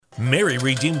Mary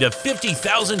redeemed a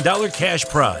 $50,000 cash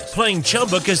prize playing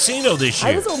Chumba Casino this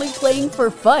year. I was only playing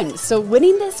for fun, so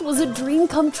winning this was a dream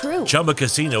come true. Chumba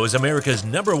Casino is America's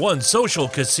 #1 social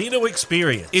casino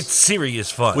experience. It's serious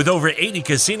fun. With over 80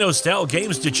 casino-style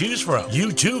games to choose from,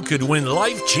 you too could win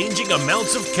life-changing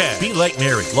amounts of cash. Be like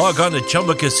Mary. Log on to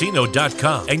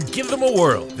ChumbaCasino.com and give them a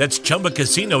whirl. That's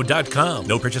ChumbaCasino.com.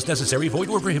 No purchase necessary. Void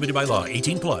where prohibited by law.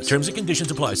 18 plus. Terms and conditions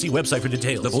apply. See website for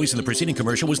details. The voice in the preceding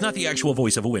commercial was not the actual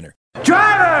voice of a winner.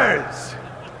 Drivers,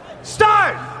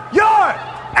 start your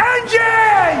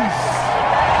engines!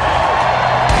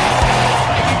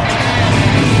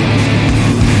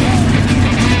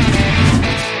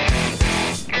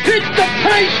 Hit the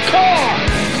pace car!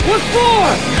 What for?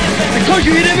 Because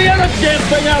you hit every other damn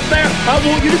thing out there, I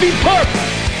want you to be perfect!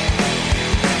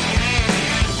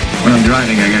 When I'm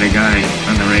driving, I got a guy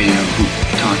on the radio who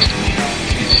talks to me.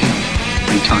 You see him,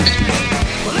 but he talks to me.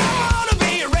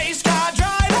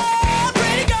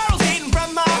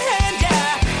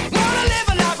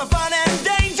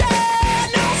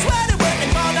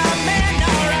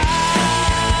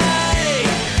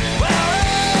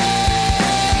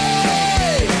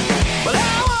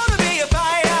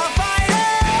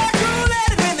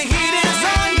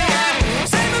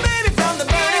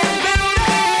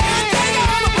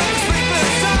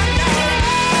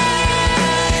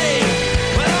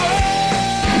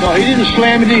 No, he didn't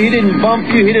slam you, he didn't bump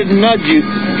you, he didn't nudge you,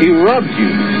 he rubbed you.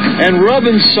 And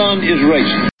rubbing, son, is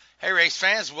racing. Hey, race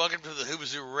fans, welcome to the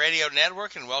Hoobazoo Radio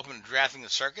Network and welcome to Drafting the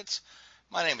Circuits.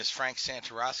 My name is Frank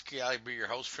Santoroski. I'll be your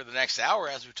host for the next hour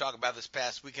as we talk about this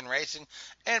past week in racing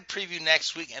and preview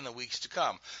next week and the weeks to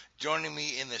come. Joining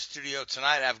me in the studio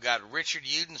tonight, I've got Richard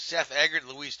Uden, Seth Eggert,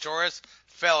 Luis Torres.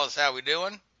 Fellas, how we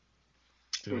doing?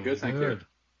 Doing good, thank you.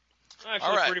 Actually,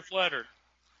 All right. pretty flattered.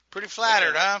 Pretty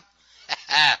flattered, huh?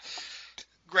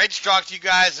 Great to talk to you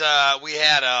guys. We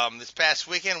had this past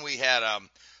weekend, we had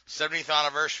 70th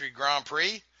anniversary Grand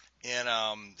Prix in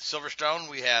Silverstone.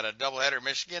 We had a doubleheader in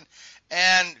Michigan.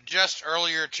 And just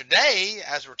earlier today,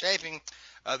 as we're taping,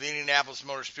 the Indianapolis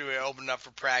Motor Speedway opened up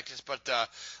for practice. But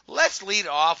let's lead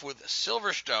off with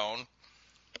Silverstone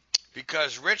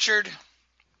because, Richard,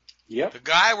 Yep, the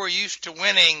guy we're used to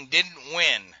winning didn't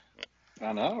win.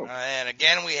 I know. And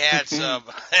again, we had some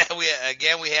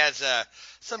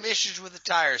some issues with the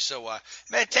tires. So,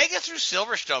 man, take us through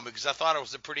Silverstone because I thought it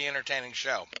was a pretty entertaining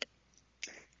show.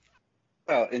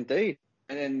 Well, indeed.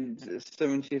 And then the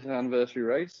 70th anniversary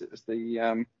race. It's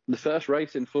the first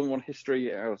race in Formula One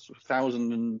history,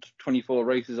 1,024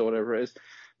 races or whatever it is,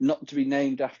 not to be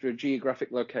named after a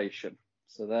geographic location.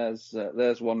 So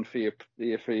there's one for your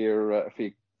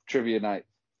trivia night.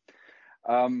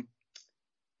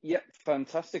 Yeah,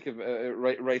 fantastic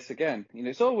race again. You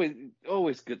know, it's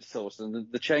always good to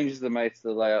Silverstone. The changes they made to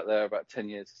the layout there about 10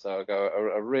 years or so ago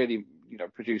are really,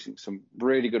 producing some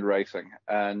really good racing.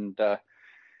 And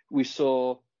we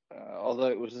saw, although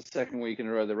it was the second week in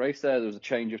a row of the race there was a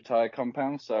change of tyre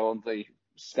compound. So on the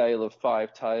scale of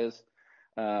 5 tyres,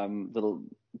 the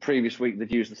previous week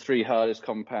they'd used the 3 hardest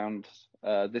compounds.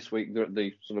 This week they're at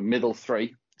the sort of middle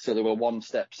 3, so they were one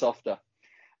step softer.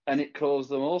 And it caused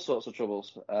them all sorts of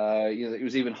troubles. It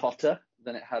was even hotter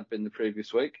than it had been the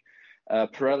previous week.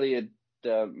 Pirelli had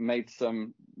made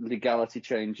some legality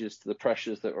changes to the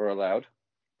pressures that were allowed.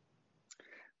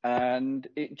 And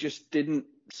it just didn't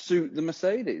suit the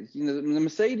Mercedes. The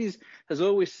Mercedes has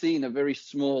always seen a very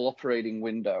small operating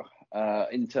window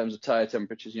in terms of tyre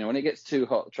temperatures. When it gets too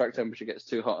hot, the track temperature gets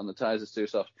too hot and the tyres are too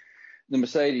soft, the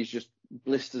Mercedes just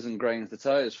blisters and grains the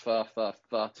tyres far, far,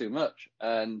 far too much.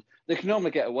 And they can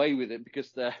normally get away with it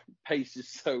because their pace is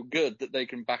so good that they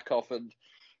can back off and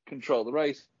control the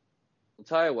race, the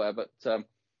tyre wear. But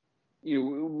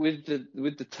with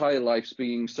the tyre lives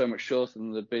being so much shorter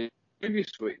than the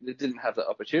previous week, they didn't have that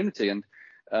opportunity. And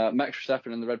Max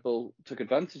Verstappen and the Red Bull took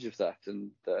advantage of that.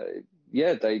 And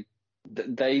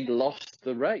they lost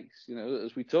the race.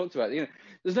 As we talked about,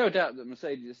 there's no doubt that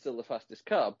Mercedes is still the fastest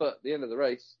car, but at the end of the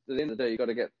race, at the end of the day, you've got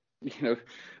to get,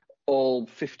 all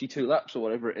 52 laps or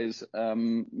whatever it is,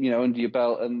 under your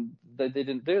belt, and they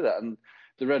didn't do that. And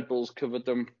the Red Bulls covered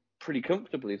them pretty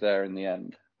comfortably there in the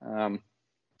end.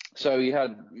 So you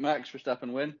had Max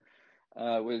Verstappen win,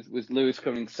 with Lewis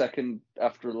coming second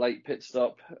after a late pit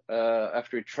stop,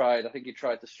 after he tried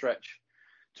to stretch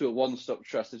to a one-stop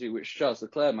strategy, which Charles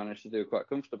Leclerc managed to do quite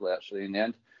comfortably, actually, in the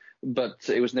end. But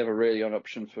it was never really an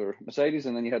option for Mercedes.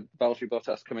 And then you had Valtteri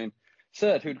Bottas come in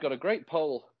third, who'd got a great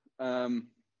pole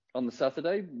on the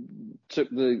Saturday, took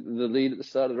the lead at the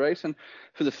start of the race. And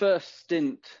for the first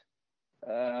stint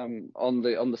on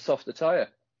the softer tyre,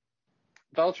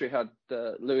 Valtteri had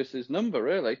Lewis's number,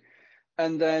 really.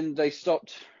 And then they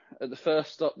stopped at the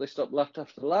first stop, they stopped lap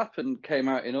after lap and came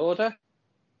out in order.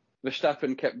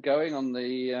 Verstappen kept going on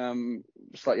the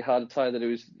slightly harder tyre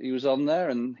that he was on there,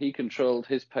 and he controlled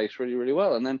his pace really, really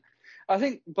well. And then I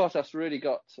think Bottas really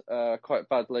got quite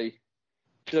badly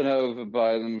done over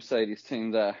by the Mercedes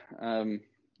team there.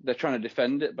 They're trying to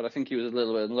defend it, but I think he was a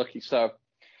little bit unlucky. So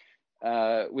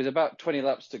with about 20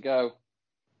 laps to go,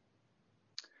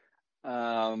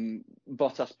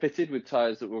 Bottas pitted with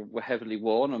tyres that were heavily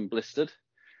worn and blistered.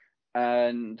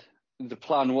 And the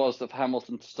plan was for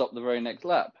Hamilton to stop the very next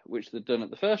lap, which they'd done at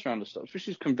the first round of stops, which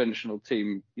is conventional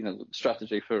team,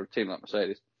 strategy for a team like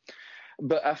Mercedes.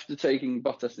 But after taking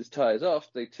Bottas's tyres off,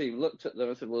 the team looked at them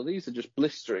and said, well, these are just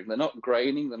blistering. They're not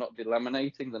graining, they're not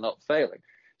delaminating, they're not failing.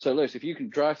 So, Lewis, if you can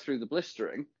drive through the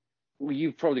blistering, well,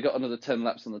 you've probably got another 10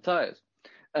 laps on the tyres.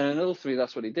 And ultimately,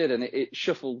 that's what he did. And it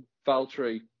shuffled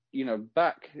Valtteri,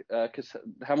 back, because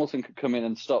Hamilton could come in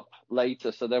and stop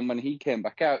later. So then when he came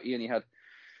back out, he only had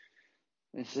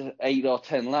 8 or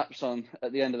 10 laps on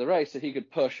at the end of the race, so he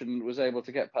could push and was able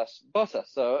to get past Bottas.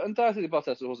 So undoubtedly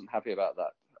Bottas wasn't happy about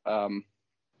that.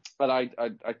 But I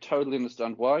totally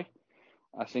understand why.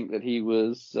 I think that he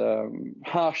was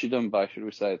harshly done by, should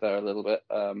we say, there a little bit.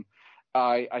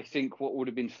 I think what would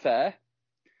have been fair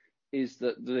is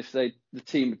that if the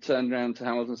team had turned around to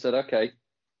Hamilton and said, okay,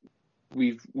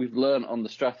 we've learned on the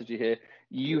strategy here.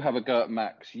 You have a go at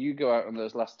Max. You go out on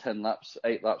those last 10 laps,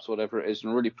 8 laps, whatever it is,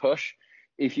 and really push.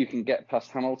 If you can get past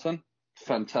Hamilton,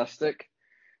 fantastic.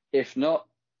 If not,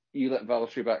 you let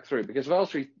Valtteri back through, because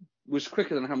Valtteri was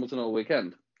quicker than Hamilton all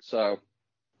weekend. So,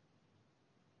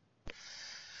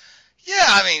 yeah,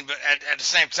 I mean, but at the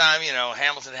same time,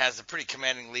 Hamilton has a pretty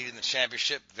commanding lead in the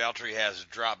championship. Valtteri has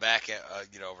dropped back,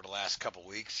 over the last couple of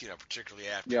weeks, particularly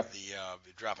after the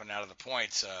dropping out of the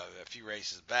points a few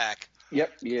races back.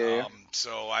 Yep. Yeah.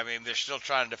 So, I mean, they're still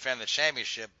trying to defend the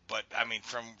championship, but I mean,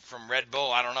 from Red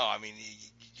Bull, I don't know. I mean,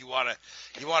 you want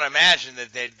to imagine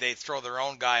that they throw their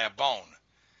own guy a bone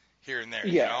here and there,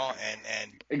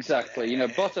 and exactly.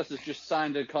 Bottas has just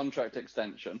signed a contract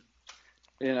extension.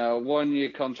 1-year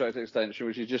contract extension,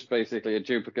 which is just basically a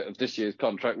duplicate of this year's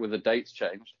contract with the dates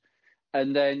changed.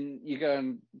 And then you go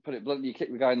and put it bluntly, you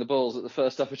kick the guy in the balls at the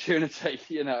first opportunity.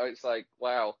 It's like,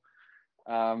 wow.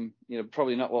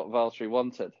 Probably not what Valtteri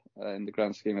wanted in the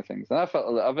grand scheme of things. And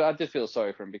I did feel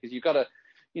sorry for him, because you've got to,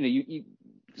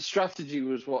 strategy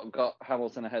was what got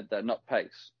Hamilton ahead there, not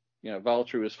pace.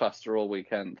 Valtteri was faster all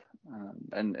weekend.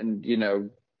 And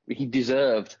he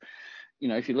deserved,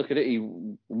 if you look at it, he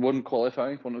won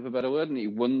qualifying, for want of a better word, and he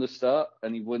won the start,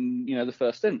 and he won, the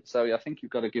first stint. So I think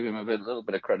you've got to give him a little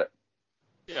bit of credit.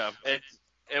 Yeah, it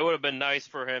would have been nice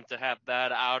for him to have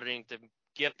that outing to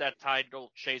get that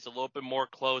title chase a little bit more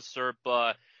closer,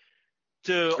 but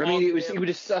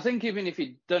I think even if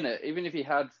he'd done it, even if he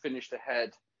had finished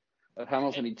ahead of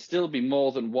Hamilton, he'd still be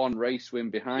more than one race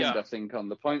win behind, I think, on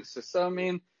the points. So, I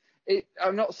mean,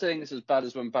 I'm not saying this is as bad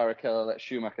as when Barrichello let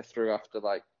Schumacher through after,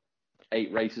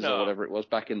 8 races or whatever it was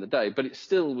back in the day, but it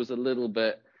still was a little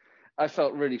bit, I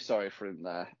felt really sorry for him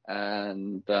there.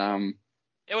 And,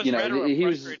 it was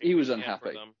he was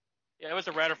unhappy. Yeah, it was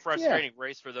a rather frustrating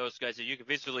race for those guys. You could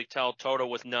visually tell Toto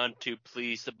was none too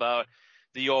pleased about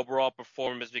the overall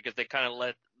performance, because they kind of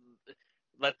let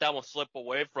that one slip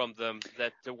away from them,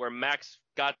 that to where Max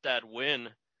got that win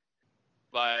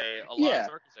by a lot of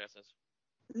circumstances.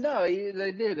 No,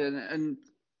 they did, and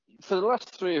for the last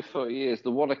 3 or 4 years,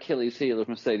 the one Achilles heel of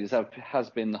Mercedes has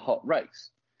been the hot race.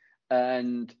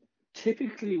 And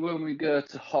typically when we go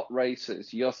to hot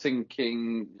races, you're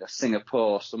thinking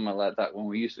Singapore, somewhere like that, when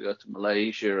we used to go to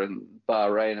Malaysia and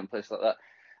Bahrain and places like that.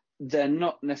 They're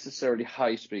not necessarily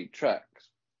high-speed tracks,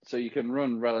 so you can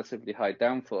run relatively high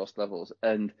downforce levels,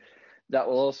 and that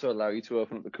will also allow you to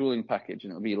open up the cooling package,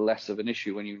 and it'll be less of an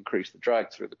issue when you increase the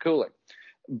drag through the cooling.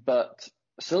 But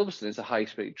Silverstone is a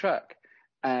high-speed track,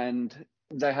 and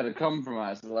they had a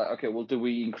compromise. They're like, okay, well, do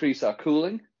we increase our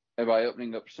cooling by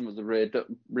opening up some of the rear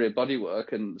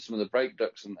bodywork and some of the brake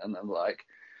ducts and the like,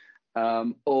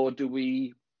 or do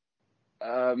we,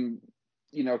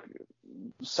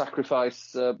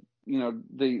 sacrifice, the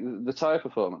tyre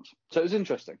performance? So it was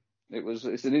interesting.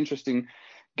 It's an interesting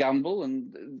gamble,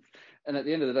 and at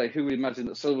the end of the day, who would imagine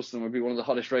that Silverstone would be one of the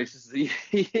hottest races of the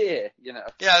year? Yeah,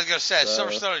 I was gonna say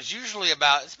Silverstone is usually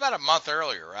about a month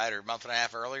earlier, right, or a month and a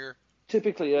half earlier.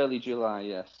 Typically early July,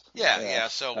 yes. Yeah.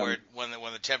 So when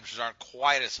the temperatures aren't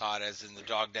quite as hot as in the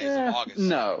dog days of August.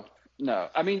 No.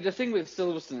 I mean, the thing with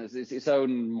Silverstone is it's its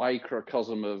own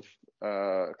microcosm of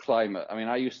climate. I mean,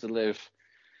 I used to live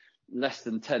less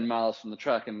than 10 miles from the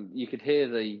track, and you could hear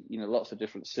the lots of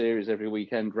different series every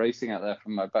weekend racing out there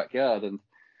from my backyard, and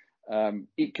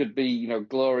It could be,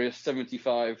 glorious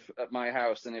 75 at my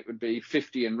house, and it would be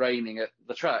 50 and raining at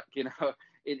the track.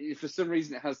 For some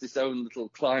reason, it has this own little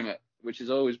climate, which has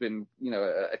always been,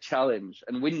 a challenge,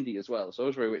 and windy as well. So I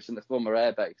was very much in the former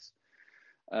airbase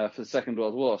for the Second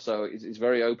World War. So it's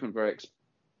very open, very exposed.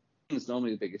 It's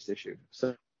normally the biggest issue.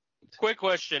 So, quick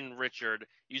question, Richard.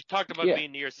 You talked about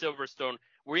being near Silverstone.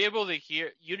 Were you able to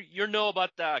hear? You know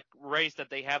about that race that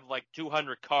they have like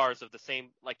 200 cars of the same,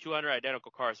 like 200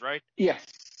 identical cars, right? Yes.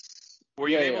 Were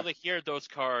you able to hear those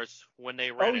cars when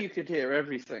they ran? Oh, you could hear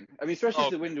everything. I mean, especially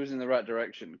if the wind was in the right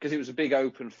direction, because it was a big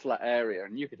open flat area,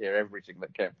 and you could hear everything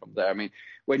that came from there. I mean,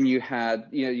 when you had,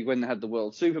 when they had the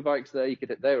World Superbikes there,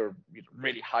 they were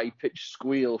really high pitched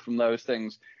squeal from those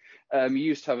things. You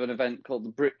used to have an event called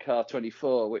the Britcar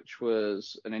 24, which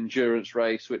was an endurance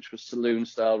race, which was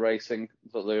saloon-style racing,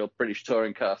 so the old British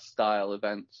touring car style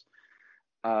events.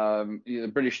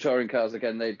 The British touring cars,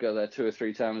 again, they'd go there 2 or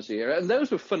 3 times a year. And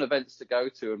those were fun events to go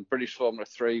to, and British Formula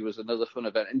 3 was another fun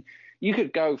event. And you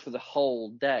could go for the whole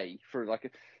day for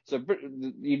so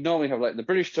you'd normally have like the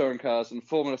British touring cars and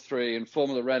Formula 3 and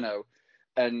Formula Renault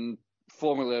and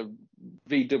Formula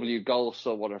VW Golfs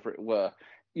or whatever it were.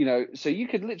 So you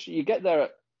could literally, get there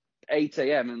at 8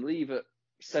 a.m. and leave at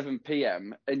 7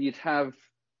 p.m. and you'd have,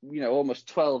 almost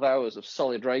 12 hours of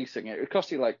solid racing. It would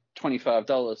cost you like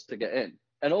 $25 to get in.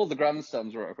 And all the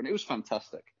grandstands were open. It was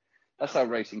fantastic. That's how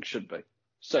racing should be.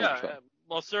 So much fun.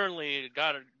 Well, certainly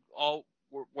got it all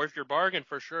worth your bargain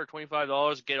for sure.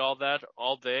 $25, get all that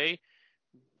all day.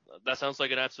 That sounds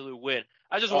like an absolute win.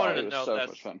 I just wanted to know so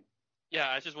much fun. Yeah,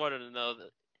 I just wanted to know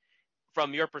that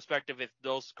from your perspective, if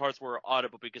those cars were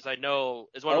audible, because I know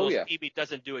it's one of those PB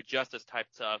doesn't do it justice type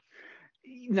stuff.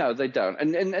 No, they don't.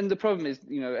 And the problem is,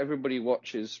 everybody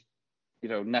watches,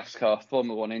 NASCAR,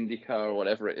 Formula One, IndyCar, or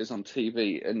whatever it is on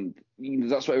TV, and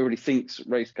that's what everybody thinks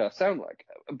race cars sound like.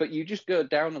 But you just go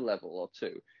down a level or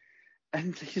two,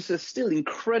 and there's still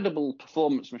incredible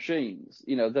performance machines,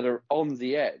 that are on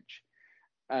the edge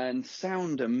and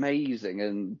sound amazing,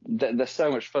 and they're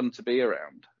so much fun to be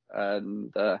around.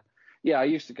 And I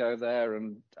used to go there,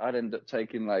 and I'd end up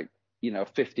taking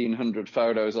 1,500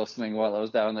 photos or something while I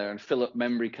was down there, and fill up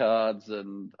memory cards,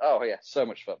 and so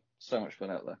much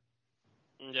fun out there.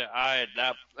 Yeah, I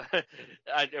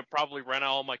probably ran out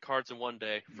all my cards in one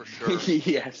day for sure.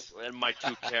 Yes, and my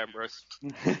 2 cameras.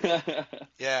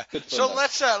 Yeah. So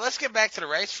let's get back to the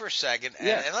race for a second,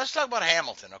 and let's talk about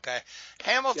Hamilton. Okay,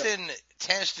 Hamilton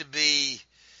tends to be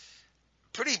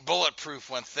pretty bulletproof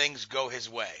when things go his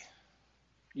way.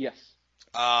 Yes.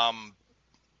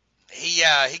 He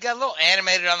got a little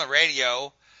animated on the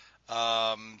radio,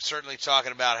 certainly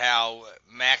talking about how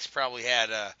Max probably had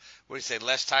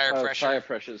less tire pressure. Tire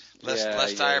pressures.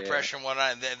 Less tire pressure and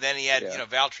whatnot. And then he had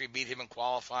Valtteri beat him in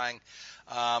qualifying.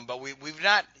 But we've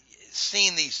not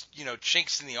seen these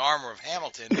chinks in the armor of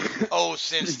Hamilton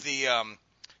since the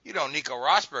Nico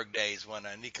Rosberg days when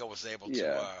Nico was able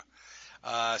to.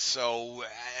 So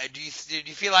do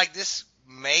you feel like this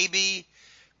maybe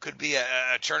could be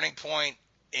a turning point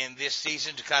in this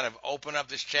season to kind of open up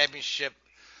this championship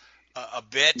a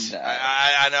bit? No.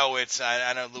 I know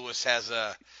Lewis has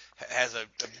a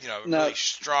really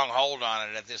strong hold on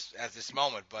it at this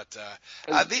moment, but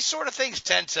these sort of things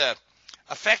tend to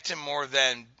affect him more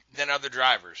than other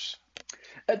drivers.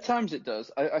 At times it does.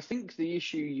 I think the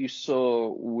issue you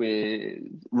saw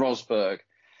with Rosberg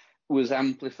was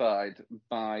amplified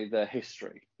by their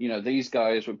history. These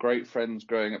guys were great friends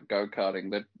growing up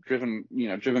go-karting. They'd driven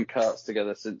karts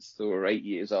together since they were 8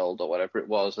 years old or whatever it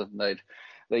was, and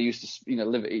they used to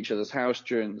live at each other's house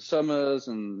during the summers,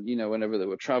 and whenever they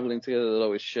were traveling together, they'd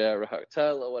always share a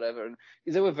hotel or whatever, and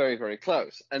they were very, very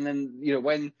close. And then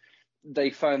when they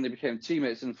finally became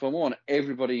teammates in Formula One,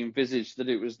 everybody envisaged that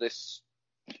it was this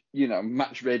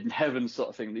match made in heaven sort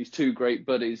of thing, these two great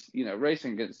buddies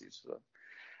racing against each other.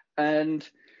 And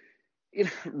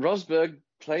Rosberg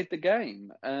played the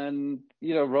game, and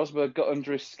Rosberg got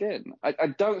under his skin. I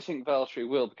don't think Valtteri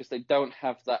will, because they don't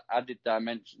have that added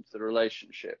dimension to the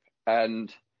relationship.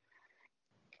 And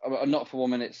I'm not for 1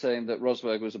 minute saying that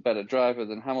Rosberg was a better driver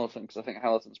than Hamilton, because I think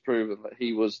Hamilton's proven that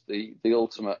he was the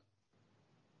ultimate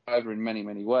driver in many,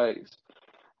 many ways.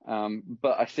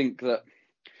 But I think that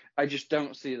I just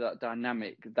don't see that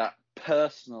dynamic, that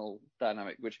personal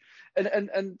dynamic,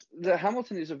 and the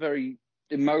Hamilton is a very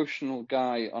emotional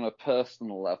guy on a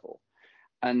personal level,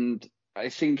 and I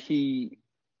think he's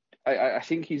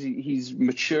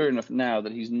mature enough now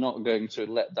that he's not going to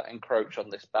let that encroach on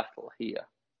this battle here.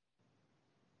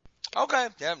 Okay,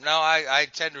 yeah, no, I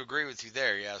tend to agree with you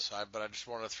there, yes, but I just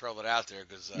wanted to throw that out there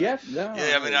because a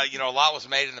lot was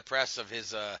made in the press of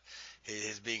his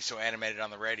his being so animated on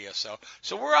the radio. So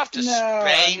we're off to No,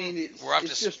 Spain. I mean, it's, we're off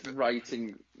it's to just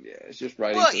writing. Yeah, it's just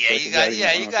writing. Well, for yeah, sake you of got writing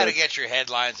you on got to a get your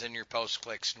headlines and your post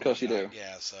clicks. Of course you do.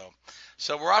 Yeah,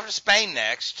 so we're off to Spain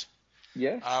next.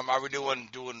 Yeah. Are we doing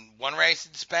one race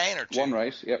in Spain or two? One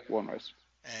race. Yep, one race.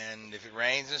 And if it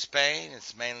rains in Spain,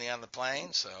 it's mainly on the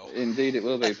plain. So indeed it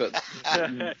will be. But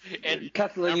And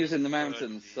Catalonia's in the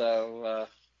mountains, so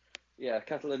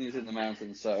Catalonia's in the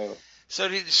mountains, so. So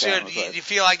do you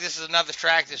feel like this is another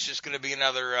track that's just going to be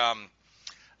another,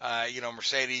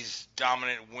 Mercedes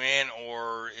dominant win,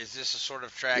 or is this a sort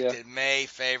of track that may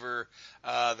favor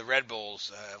the Red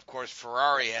Bulls? Of course,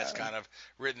 Ferrari has kind of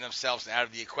written themselves out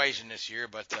of the equation this year,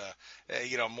 but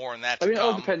more on that. I mean, it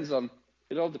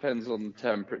all depends on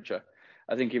temperature.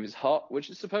 I think if it's hot, which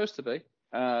it's supposed to be,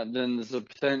 then there's a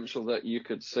potential that you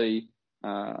could see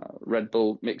Red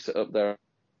Bull mix it up there.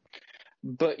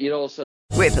 But you'd also.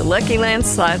 With the Lucky Land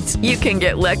Slots, you can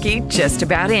get lucky just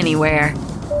about anywhere.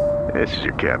 This is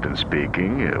your captain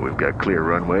speaking. We've got clear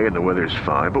runway and the weather's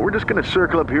fine, but we're just going to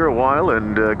circle up here a while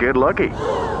and get lucky.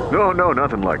 No,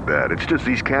 nothing like that. It's just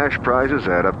these cash prizes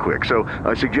add up quick. So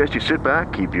I suggest you sit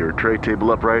back, keep your tray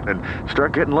table upright, and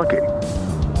start getting lucky.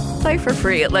 Play for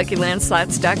free at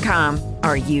LuckyLandSlots.com.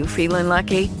 Are you feeling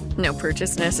lucky? No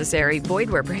purchase necessary. Void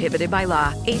where prohibited by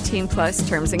law. 18+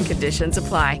 terms and conditions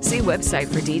apply. See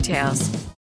website for details.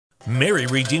 Mary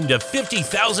redeemed a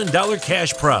 $50,000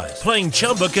 cash prize playing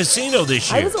Chumba Casino this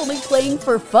year. I was only playing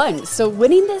for fun, so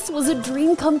winning this was a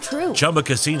dream come true. Chumba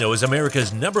Casino is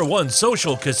America's #1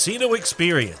 social casino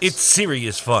experience. It's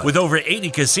serious fun. With over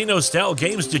 80 casino-style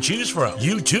games to choose from,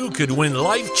 you too could win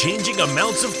life-changing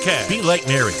amounts of cash. Be like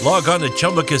Mary. Log on to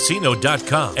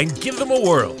ChumbaCasino.com and give them a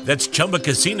whirl. That's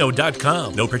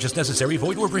ChumbaCasino.com. No purchase necessary.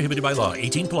 Void where prohibited by law.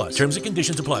 18+. Terms and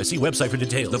conditions apply. See website for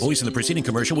details. The voice in the preceding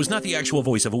commercial was not the actual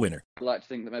voice of a winner. I'd like to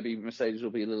think that maybe Mercedes will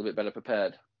be a little bit better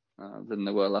prepared than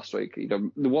they were last week. The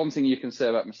one thing you can say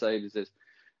about Mercedes is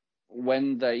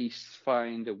when they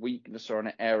find a weakness or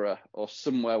an error or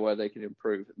somewhere where they can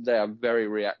improve, they are very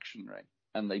reactionary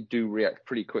and they do react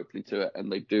pretty quickly to it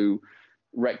and they do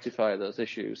rectify those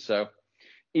issues. So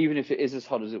even if it is as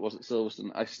hot as it was at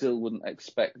Silverstone, I still wouldn't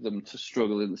expect them to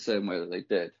struggle in the same way that they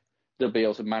did. They'll be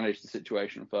able to manage the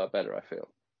situation far better, I feel.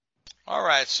 All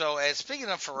right, so speaking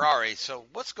of Ferrari, so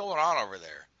what's going on over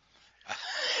there?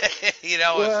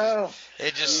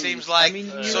 It just seems like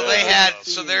there's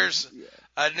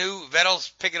a new Vettel's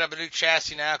picking up a new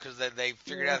chassis now because they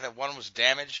figured out that one was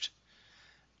damaged.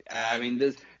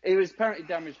 It was apparently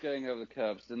damaged going over the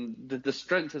curbs, and the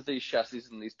strength of these chassis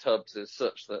and these tubs is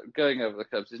such that going over the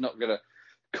curbs is not going to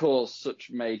cause such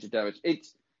major damage.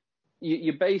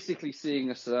 You're basically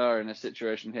seeing a scenario in a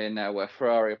situation here now where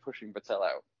Ferrari are pushing Vettel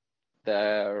out.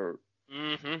 They're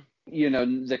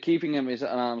keeping him at an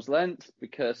arm's length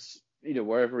because,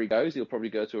 wherever he goes, he'll probably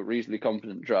go to a reasonably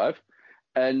competent drive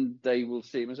and they will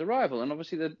see him as a rival. And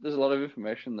obviously there's a lot of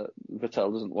information that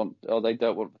Vettel doesn't want, or they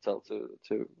don't want Vettel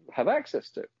to have access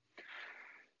to.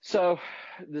 So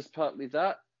there's partly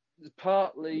that. There's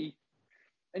partly,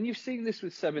 and you've seen this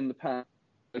with Seb in the past,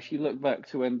 if you look back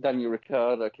to when Daniel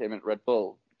Ricciardo came in at Red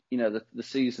Bull, the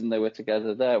season they were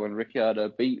together there when Ricciardo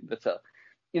beat Vettel.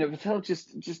 Vettel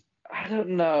just I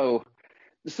don't know.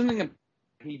 There's something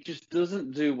he just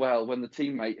doesn't do well when the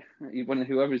teammate, when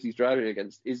whoever he's driving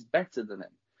against is better than him.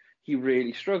 He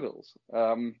really struggles.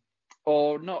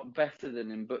 Or not better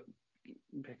than him, but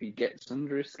maybe gets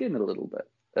under his skin a little bit,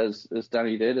 as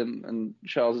Danny did, and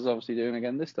Charles is obviously doing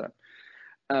again this time.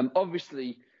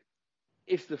 Obviously,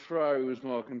 if the Ferrari was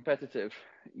more competitive,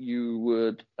 you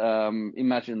would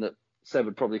imagine that Seb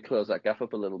would probably close that gap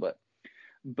up a little bit.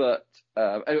 But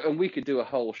and we could do a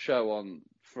whole show on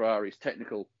Ferrari's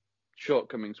technical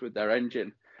shortcomings with their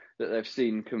engine that they've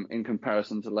seen in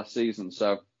comparison to last season.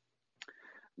 So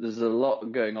there's a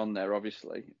lot going on there,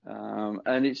 obviously,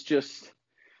 and it's just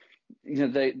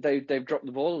they've dropped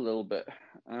the ball a little bit,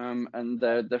 and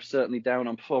they're certainly down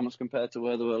on performance compared to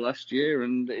where they were last year,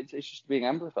 and it's just being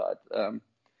amplified.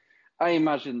 I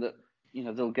imagine that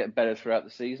they'll get better throughout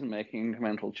the season, making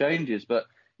incremental changes, but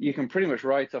you can pretty much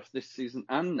write off this season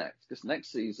and next, because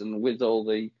next season, with all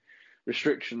the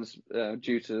restrictions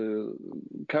due to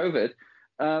COVID,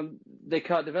 they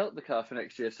can't develop the car for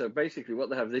next year. So basically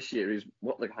what they have this year is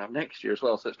what they're going to have next year as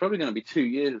well. So it's probably going to be 2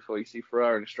 years before you see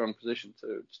Ferrari in a strong position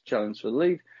to challenge for the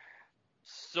lead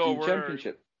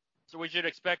championship. So we should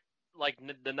expect like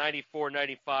the 94,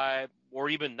 95, or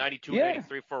even 92,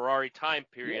 93 Ferrari time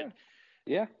period.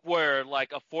 Yeah. Where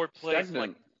like a fourth place,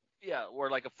 where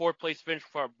like a fourth place finish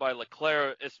by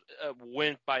Leclerc is a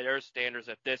win by their standards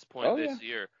at this point this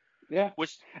year. Yeah.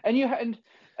 Which and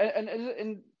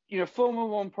Formula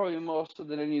One probably more so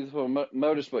than any other form of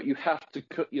motorsport, you have to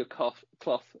cut your cloth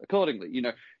accordingly.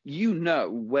 You know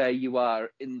where you are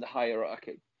in the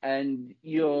hierarchy, and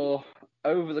you're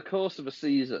over the course of a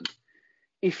season.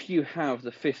 If you have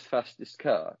the 5th fastest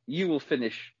car, you will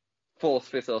finish 4th,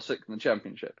 5th, or 6th in the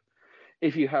championship.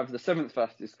 If you have the 7th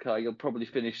fastest car, you'll probably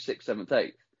finish 6th, 7th,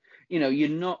 8th. You're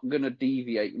not going to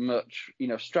deviate much.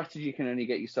 Strategy can only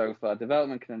get you so far.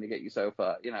 Development can only get you so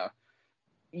far.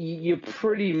 You're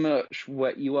pretty much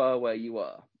where you are.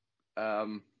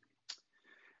 I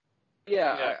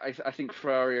think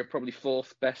Ferrari are probably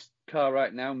 4th best car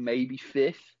right now, maybe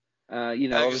 5th. I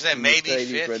was saying maybe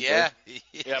Mercedes, 5th, yeah.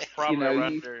 Yeah, probably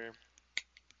around there.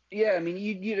 Yeah, I mean,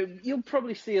 you'll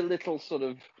probably see a little sort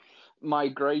of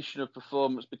migration of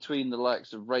performance between the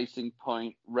likes of Racing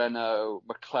Point, Renault,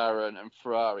 McLaren, and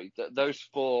Ferrari. Those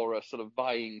 4 are sort of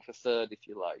vying for 3rd, if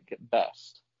you like, at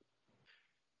best.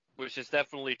 Which is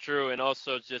definitely true, and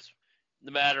also just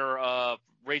the matter of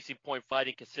Racing Point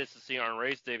fighting consistency on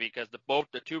race day, because the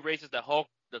 2 races that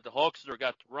the Hulkster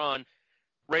got to run,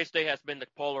 race day has been the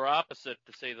polar opposite,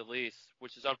 to say the least,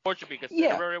 which is unfortunate because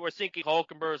we're thinking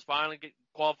Hulkenberg is finally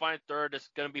qualifying 3rd. It's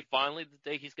going to be finally the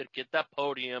day he's going to get that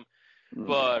podium,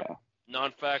 but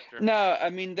non-factor. No,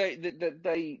 I mean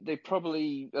they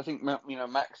probably, I think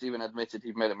Max even admitted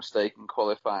he'd made a mistake in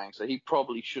qualifying, so he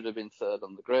probably should have been 3rd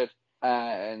on the grid.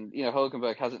 And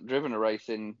Hulkenberg hasn't driven a race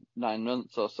in 9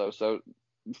 months or so, so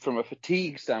from a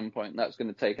fatigue standpoint, that's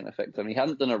going to take an effect on him. He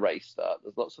hadn't done a race start.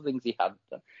 There's lots of things he hadn't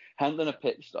done. Hadn't done a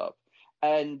pit stop.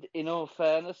 And in all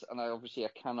fairness, and I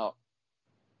cannot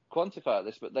quantify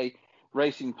this, but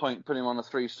Racing Point put him on a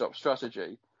 3-stop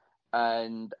strategy.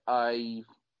 And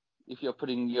if you're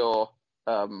putting your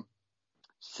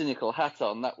cynical hat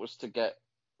on, that was to get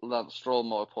Lance Stroll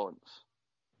more points.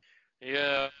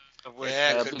 Yeah.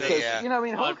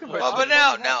 Hulkenberg. But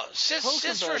now,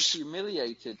 Hulkenberg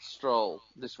humiliated Stroll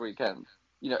this weekend.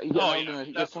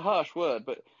 It's a harsh word,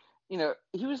 but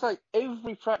he was like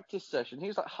every practice session, he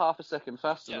was like half a second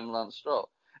faster than Lance Stroll.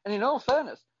 And in all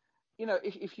fairness,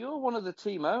 if you're one of the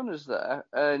team owners there,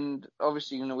 and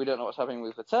obviously we don't know what's happening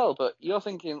with Vettel, but you're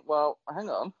thinking, well, hang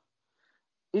on,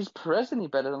 is Perez any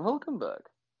better than Hulkenberg?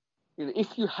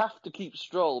 If you have to keep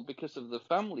Stroll because of the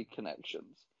family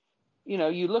connections.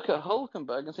 You look at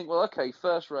Hulkenberg and think, well, okay,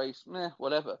 first race,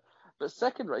 whatever. But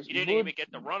second race, he didn't even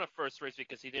get to run a first race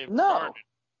because he didn't start.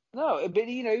 No, but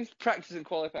his practice and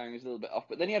qualifying was a little bit off.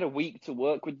 But then he had a week to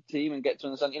work with the team and get to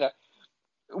understand.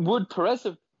 Would Perez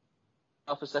have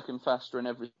half a second faster in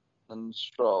every than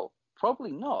Stroll?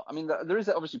 Probably not. I mean, there is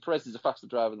obviously Perez is a faster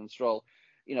driver than Stroll.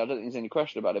 I don't think there's any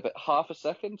question about it. But half a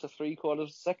second to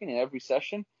 3/4 second in every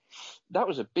session, that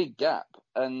was a big gap.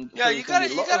 And you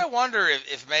gotta wonder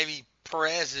if maybe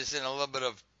Perez is in a little bit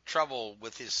of trouble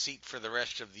with his seat for the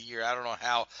rest of the year. I don't know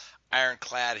how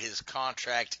ironclad his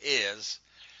contract is,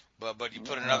 but you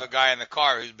put another guy in the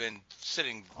car who's been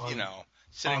sitting idle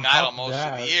most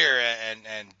of the year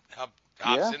and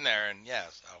hops in there, and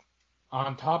so.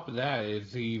 On top of that,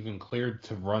 is he even cleared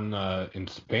to run in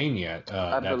Spain yet?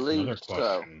 I that's believe another question.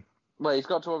 So. Well, he's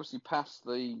got to obviously pass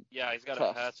the he's got tests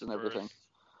to pass and everything.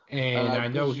 And I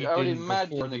know he did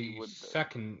before the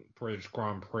second British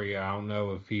Grand Prix. I don't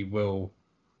know if he will.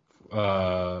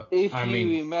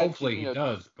 Hopefully he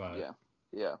does, but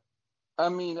yeah. I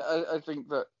mean, I think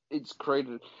that it's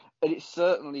created, and it's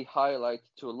certainly highlighted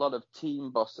to a lot of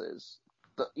team bosses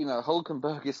that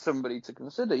Hulkenberg is somebody to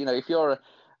consider. If you're a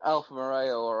Alfa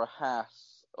Romeo or a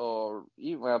Haas, or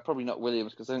probably not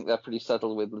Williams, because I think they're pretty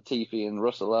settled with Latifi and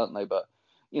Russell, aren't they? But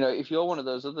if you're one of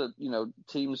those other,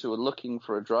 teams who are looking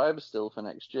for a driver still for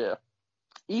next year,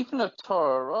 even a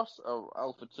Toro Rosso or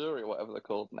AlphaTauri or whatever they're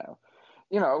called now,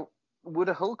 would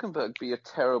a Hulkenberg be a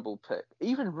terrible pick?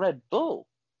 Even Red Bull,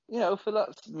 for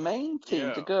that main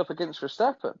team to go up against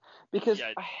Verstappen, because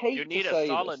I hate you need to say a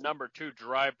solid this, number 2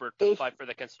 driver to fight for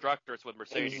the constructors with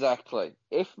Mercedes. Exactly.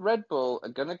 If Red Bull are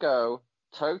going to go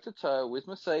toe to toe with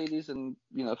Mercedes and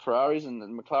Ferraris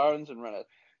and McLarens and Renault,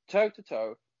 toe to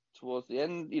toe towards the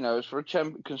end, for a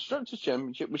constructors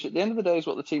championship, which at the end of the day is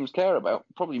what the teams care about,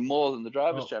 probably more than the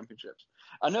drivers' championships.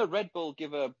 I know Red Bull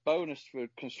give a bonus for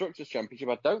constructors championship.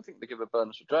 I don't think they give a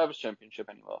bonus for drivers' championship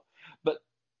anymore. But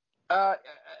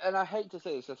and I hate to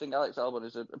say this, I think Alex Albon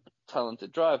is a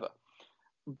talented driver,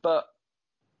 but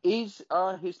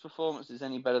are his performances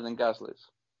any better than Gasly's?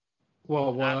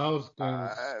 Well, what I was going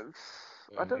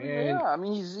I don't think they are. I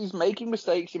mean, he's making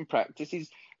mistakes in practice. He's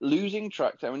losing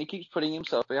track time, and he keeps putting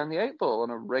himself behind the 8 ball on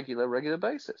a regular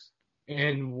basis.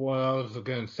 And what I was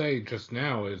going to say just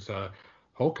now is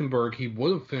Hülkenberg, he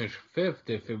would have finished 5th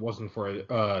if it wasn't for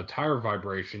a tire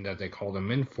vibration that they called him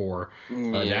in for.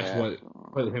 That's what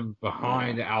put him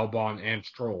behind Albon and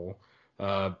Stroll.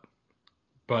 But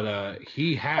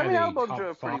he had Albon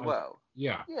drove pretty well.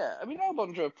 Yeah. Yeah,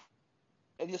 Albon drove,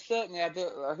 and certainly I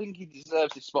think he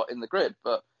deserves his spot in the grid.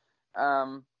 But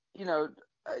I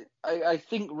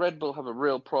think Red Bull have a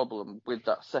real problem with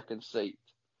that second seat.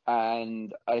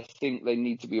 And I think they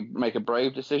need to make a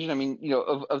brave decision.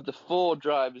 Of the 4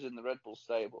 drivers in the Red Bull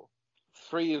stable,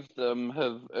 3 of them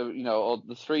have, or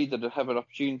the 3 that have an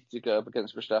opportunity to go up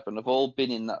against Verstappen have all been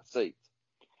in that seat.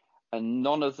 And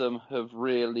none of them have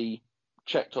really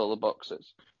checked all the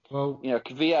boxes. Well,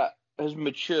 Kvyat has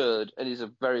matured and is a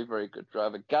very, very good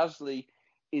driver. Gasly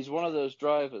is one of those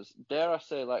drivers, dare I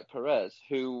say, like Perez,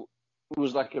 who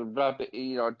was like a rabbit,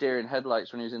 a deer in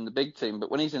headlights when he was in the big team,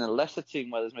 but when he's in a lesser team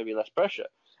where there's maybe less pressure,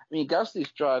 Gasly's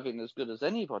driving as good as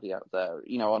anybody out there,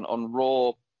 on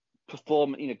raw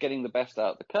performance, getting the best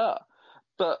out of the car.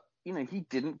 But, he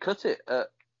didn't cut it at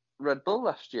Red Bull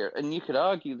last year, and you could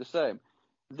argue the same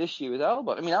this year with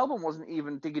Albon. Albon wasn't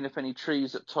even digging up any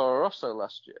trees at Toro Rosso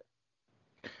last year.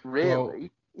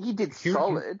 Really? Well, he did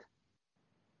solid.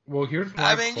 Well, here's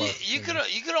my question. You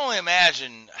could only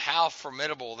imagine how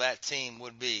formidable that team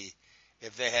would be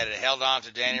if they had held on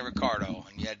to Daniel Ricciardo,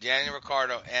 and you had Daniel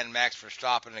Ricciardo and Max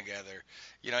Verstappen together.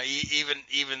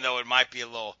 Even though it might be a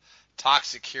little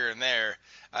toxic here and there,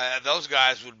 those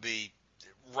guys would be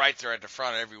right there at the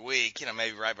front every week.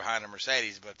 Maybe right behind the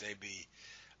Mercedes, but they'd be.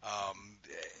 I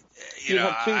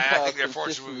think their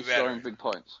fortune would be better. Scoring big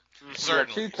points.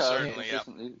 Certainly,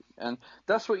 and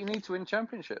that's what you need to win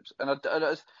championships. And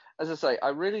as I say, I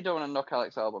really don't want to knock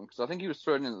Alex Albon because I think he was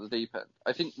thrown in at the deep end.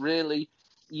 I think really,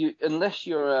 unless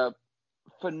you're a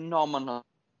phenomenal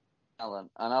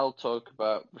talent, and I'll talk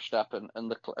about Verstappen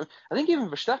and I think even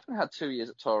Verstappen had 2 years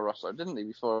at Toro Rosso, didn't he?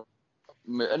 Before,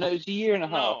 no, it was a year and a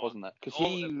half, wasn't it? Because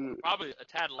he probably a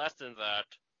tad less than that.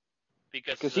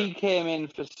 Because he came in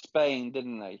for Spain,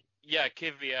 didn't he? Yeah,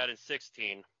 Kvyat in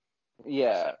 16.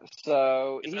 Yeah,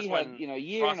 so he had, a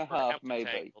year and a half maybe.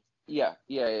 Tangled. Yeah.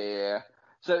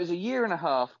 So it was a year and a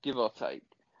half, give or take.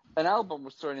 And Albon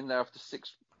was thrown in there after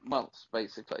 6 months,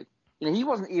 basically. He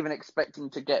wasn't even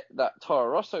expecting to get that Toro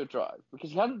Rosso drive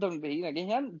because he hadn't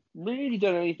really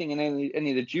done anything in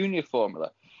any of the junior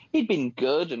formula. He'd been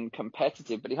good and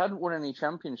competitive, but he hadn't won any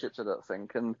championships, I don't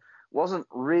think, and wasn't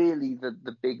really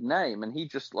the big name. And he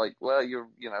just have you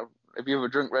ever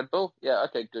drunk Red Bull? Yeah,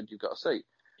 okay, good, you've got a seat.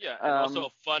 Yeah, and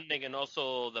also funding, and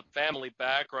also the family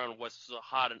background was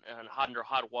under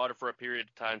hot water for a period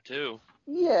of time too.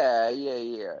 Yeah,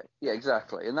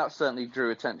 exactly, and that certainly drew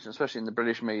attention, especially in the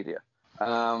British media.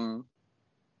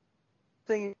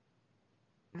 Thing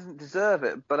doesn't deserve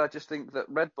it, but I just think that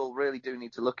Red Bull really do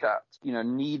need to look at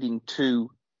needing 2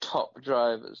 top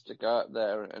drivers to go out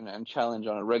there and challenge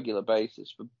on a regular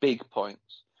basis for big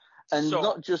points, and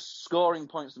not just scoring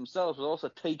points themselves, but also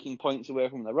taking points away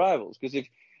from their rivals. Because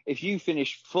if you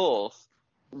finish 4th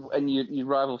and your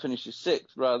rival finishes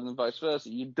 6th rather than vice versa,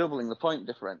 you're doubling the point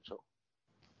differential.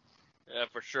 Yeah,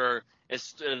 for sure.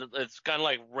 It's kind of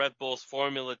like Red Bull's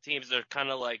Formula teams. They're kind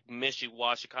of like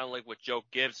mishy-washy, kind of like what Joe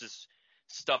Gibbs'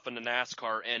 stuff in the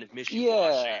NASCAR and mishy-washy.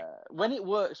 Yeah, when it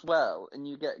works well and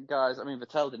you get guys,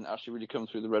 Vettel didn't actually really come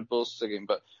through the Red Bull singing,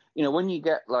 but when you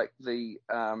get like the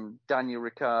Daniel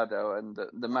Ricciardo and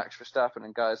the Max Verstappen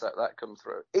and guys like that come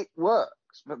through, it works.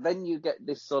 But then you get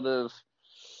this sort of,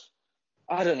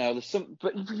 I don't know,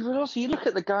 but you look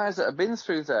at the guys that have been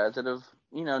through there that have,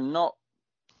 not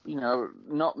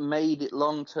made it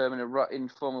long term in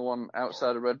Formula One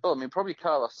outside of Red Bull. Probably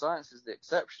Carlos Sainz is the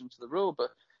exception to the rule,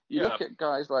 but you look at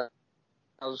guys like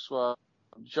Elsewhere,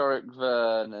 Jorick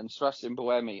Verne and Sebastian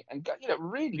Buemi, and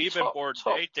really even top.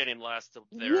 Bourdais didn't last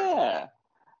there.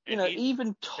 Yeah,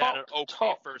 even top, had an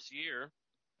okay first year.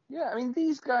 Yeah,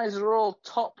 these guys are all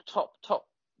top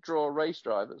draw race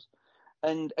drivers.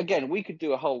 And again, we could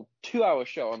do a whole 2-hour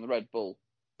show on the Red Bull,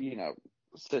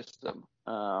 system.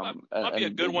 Might be a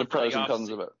good one the pros and cons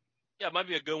of it. Yeah, it might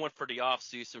be a good one for the off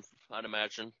season, I'd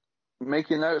imagine. Make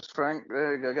your notes, Frank.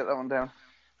 There you go, get that one down.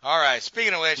 All right.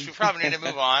 Speaking of which, we probably need to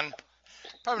move on.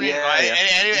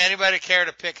 Anybody care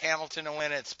to pick Hamilton to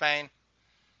win at Spain?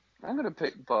 I'm going to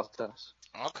pick Bottas.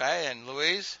 Okay, and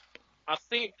Luis? I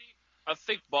think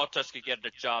Bottas could get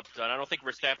the job done. I don't think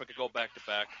Verstappen could go back to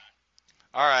back.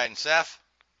 All right, and Seth?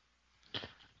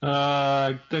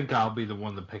 I think I'll be the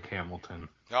one to pick Hamilton.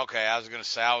 Okay, I was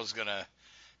going to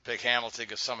pick Hamilton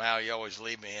because somehow you always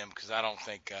leave me him because I don't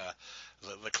think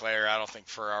Leclerc, I don't think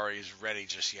Ferrari is ready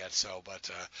just yet. So, but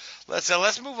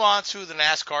let's move on to the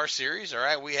NASCAR series. All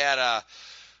right, we had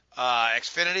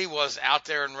Xfinity was out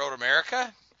there in Road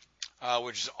America,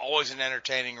 which is always an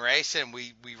entertaining race, and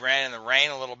we ran in the rain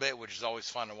a little bit, which is always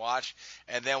fun to watch.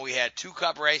 And then we had 2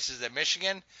 Cup races at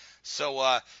Michigan.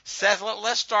 So, Seth,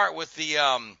 let's start with the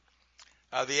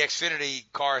Xfinity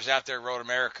cars out there at Road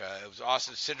America. It was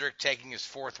Austin Cindric taking his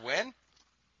 4th win.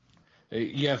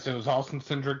 Yes, it was Austin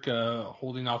Cindric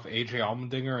holding off AJ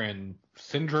Allmendinger, and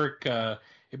Cindric,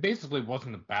 it basically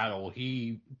wasn't a battle.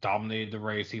 He dominated the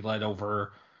race. He led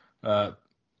over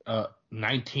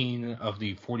 19 of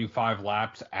the 45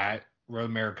 laps at Road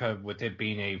America, with it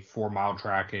being a 4-mile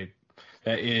track.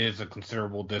 That is a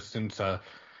considerable distance.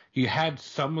 You had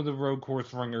some of the road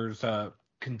course ringers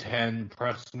contend,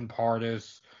 Preston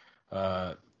Pardus.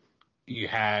 You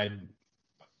had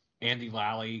Andy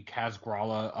Lally, Kaz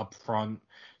Grala up front.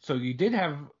 So you did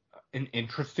have an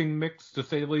interesting mix, to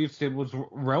say the least. It was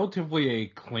relatively a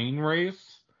clean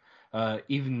race,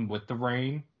 even with the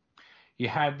rain. You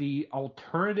had the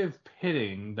alternative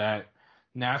pitting that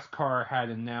NASCAR had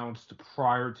announced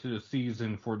prior to the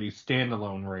season for the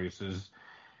standalone races,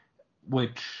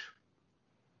 which,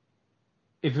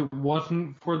 if it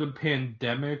wasn't for the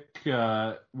pandemic,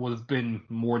 would have been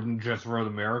more than just Road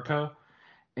America,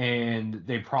 and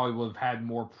they probably would have had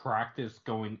more practice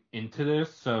going into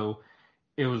this, so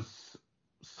it was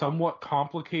somewhat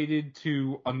complicated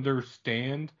to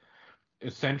understand.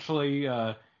 Essentially,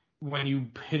 when you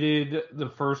pitted the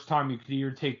first time, you could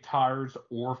either take tires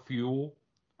or fuel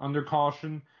under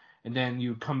caution, and then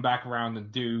you come back around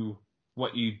and do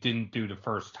what you didn't do the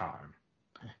first time.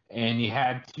 And you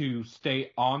had to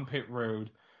stay on pit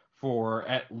road for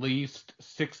at least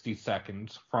 60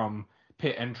 seconds from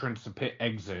pit entrance to pit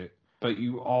exit, but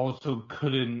you also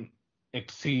couldn't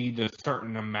exceed a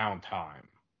certain amount of time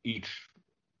each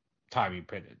time you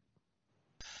pitted.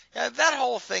 Yeah, that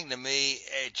whole thing to me,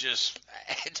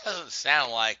 it doesn't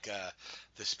sound like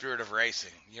the spirit of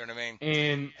racing. You know what I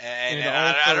mean? And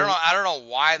also, I don't know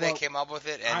why they came up with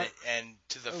it, and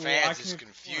to the fans it's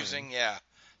confusing. Explain. Yeah.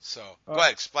 So go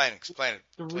ahead, explain it,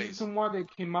 The please. reason why they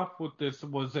came up with this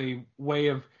was a way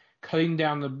of cutting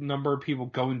down the number of people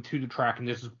going to the track, and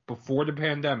this is before the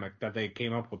pandemic that they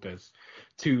came up with this,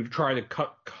 to try to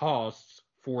cut costs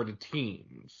for the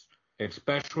teams,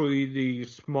 especially the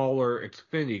smaller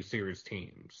Xfinity Series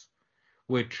teams,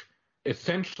 which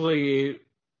essentially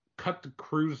cut the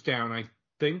crews down, I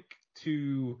think,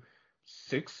 to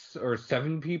 6 or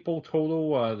 7 people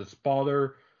total, the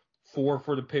spotter, 4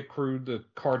 for the pit crew, the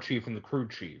car chief, and the crew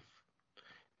chief,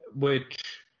 which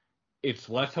it's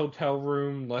less hotel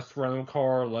room, less rental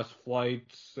car, less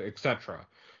flights, etc.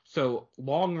 So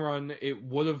long run, it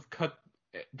would have cut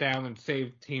down and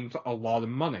saved teams a lot of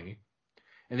money,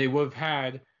 and they would have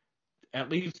had at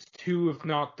least 2, if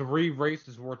not 3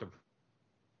 races worth of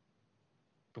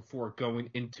before going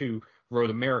into Road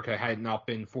America had it not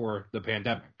been for the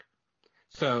pandemic.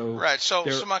 So right. So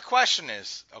my question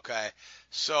is, okay.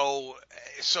 So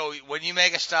when you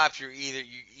make a stop, you're either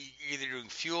doing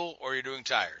fuel or you're doing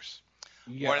tires.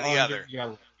 Yeah, one or the other.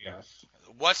 Yeah, yes.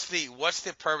 What's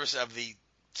the purpose of the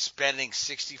spending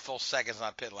 60 full seconds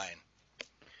on pit lane?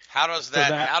 How does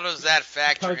that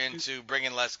factor into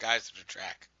bringing less guys to the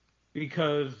track?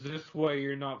 Because this way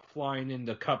you're not flying in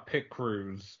the Cup pit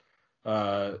crews,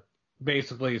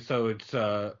 basically, so it's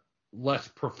less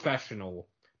professional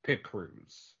pit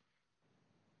crews.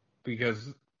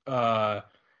 Because,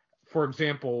 for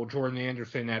example, Jordan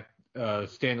Anderson at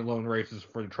standalone races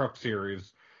for the Truck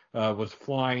Series was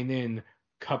flying in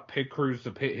Cup pit crews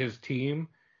to pit his team,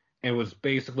 and was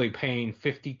basically paying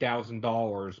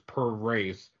 $50,000 per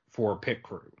race for a pit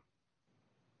crew.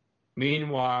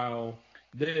 Meanwhile,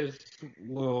 this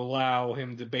will allow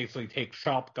him to basically take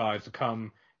shop guys to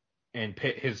come and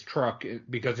pit his truck,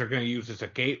 because they're going to use this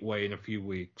at Gateway in a few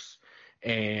weeks,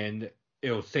 and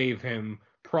it'll save him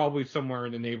probably somewhere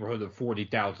in the neighborhood of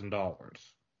 $40,000.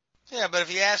 Yeah, but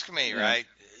if you ask me, right,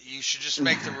 you should just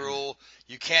make the rule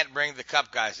you can't bring the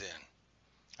Cup guys in.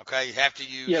 Okay, you have to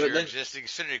use your existing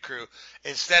Xfinity crew,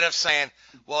 instead of saying,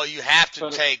 well, you have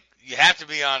to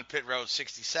be on pit road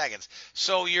 60 seconds.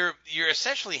 So you're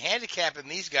essentially handicapping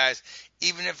these guys,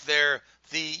 even if they're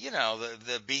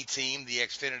the B team, the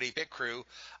Xfinity pit crew,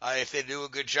 if they do a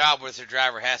good job, what their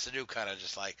driver has to do, I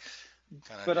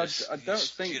don't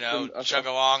think chug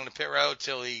along the pit road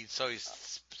till he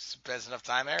spends enough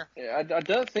time there. Yeah, I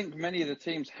don't think many of the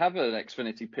teams have an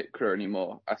Xfinity pit crew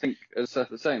anymore. I think, as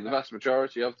Seth was saying, the vast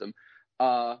majority of them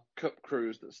are Cup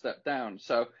crews that step down.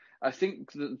 So I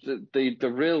think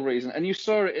the real reason, and you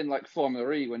saw it in like Formula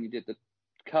E when you did the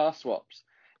car swaps,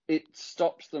 it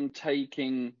stops them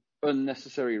taking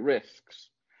unnecessary risks.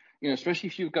 Especially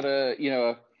if you've got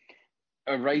a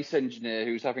a race engineer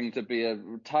who's having to be a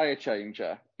tire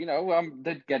changer,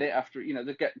 they'd get it after,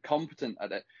 they'd get competent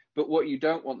at it. But what you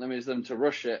don't want them is them to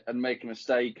rush it and make a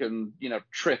mistake and,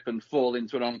 trip and fall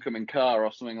into an oncoming car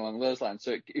or something along those lines.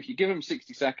 So if you give them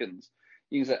 60 seconds,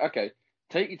 you can say, okay,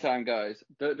 take your time, guys.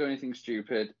 Don't do anything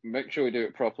stupid. Make sure we do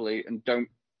it properly and don't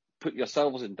put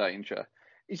yourselves in danger.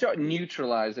 You start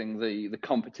neutralizing the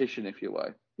competition, if you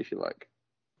like.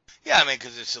 Yeah, I mean,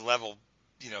 because it's a level,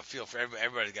 feel for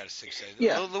everybody's got a 6 days.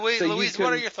 Yeah. Louise,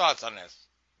 what are your thoughts on this?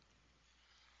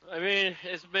 I mean,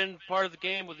 it's been part of the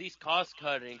game with these cost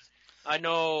cuttings. I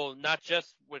know not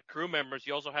just with crew members,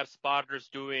 you also have spotters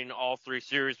doing all 3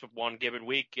 series with one given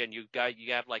week, and you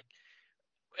have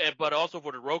but also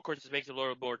for the road courses, it makes it a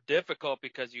little more difficult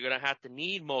because you're gonna have to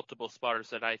need multiple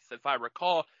spotters. And if I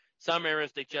recall, some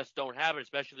areas they just don't have it,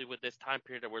 especially with this time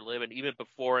period that we're living. Even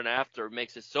before and after, it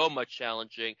makes it so much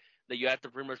challenging that you have to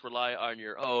pretty much rely on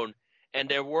your own. And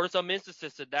there were some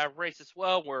instances in that race as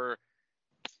well where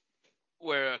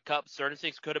certain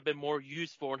things could have been more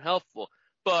useful and helpful.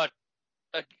 But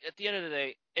at the end of the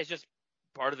day, it's just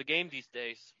part of the game these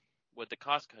days with the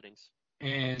cost cuttings.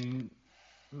 And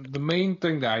the main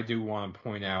thing that I do want to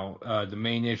point out, the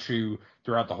main issue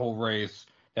throughout the whole race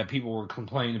that people were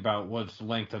complaining about was the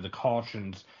length of the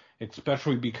cautions,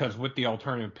 especially because with the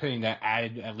alternative pitting that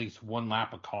added at least 1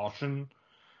 lap of caution,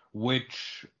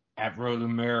 which at Road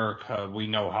America we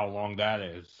know how long that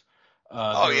is.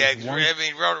 Road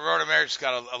America's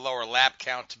got a lower lap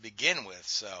count to begin with,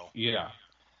 so. Yeah.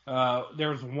 There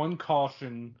was 1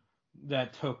 caution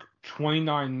that took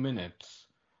 29 minutes,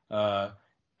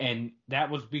 and that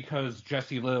was because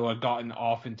Jesse Little had gotten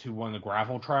off into one of the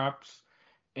gravel traps,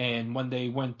 and when they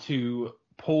went to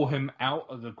pull him out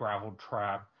of the gravel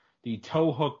trap, the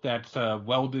tow hook that's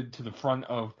welded to the front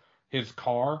of his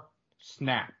car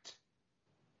snapped,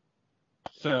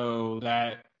 so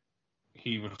that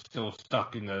he was still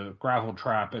stuck in the gravel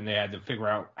trap, and they had to figure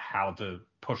out how to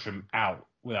push him out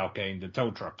without getting the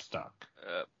tow truck stuck.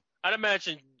 I'd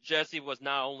imagine Jesse was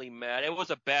not only mad, it was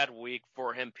a bad week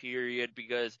for him, period,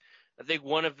 because I think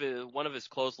one of his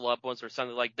close loved ones or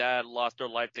something like that lost their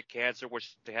life to cancer,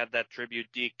 which they had that tribute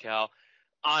decal.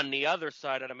 On the other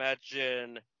side, I'd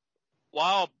imagine,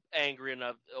 while angry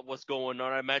enough what's going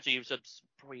on, I imagine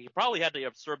he probably had to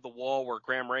observe the wall where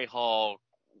Graham Rahal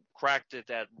cracked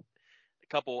it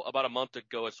about a month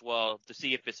ago as well to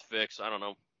see if it's fixed. I don't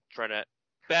know.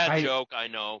 Joke, I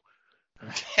know.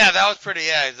 Yeah, that was pretty.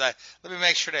 Yeah, he's like, let me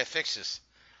make sure they fix this.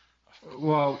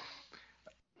 Well,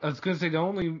 I was gonna say the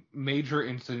only major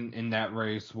incident in that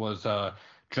race was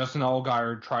Justin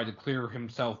Allgaier tried to clear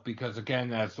himself because,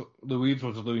 again, as Louise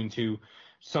was alluding to,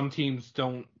 some teams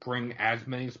don't bring as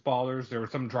many spotters. There are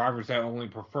some drivers that only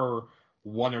prefer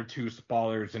 1 or 2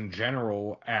 spotters in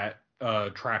general at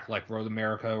a track like Road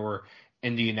America or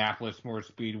Indianapolis Motor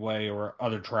Speedway or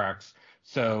other tracks.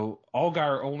 So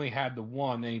Allgaier only had the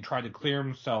 1, and he tried to clear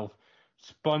himself,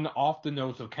 spun off the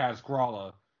nose of Kaz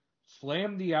Grala,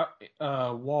 slammed the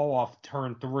wall off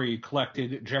turn 3,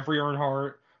 collected Jeffrey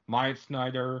Earnhardt, Myatt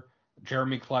Snider,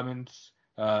 Jeremy Clements.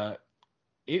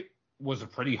 It was a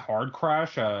pretty hard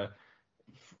crash.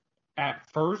 At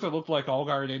first, it looked like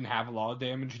Allgaier didn't have a lot of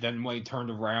damage. Then when he turned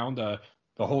around, the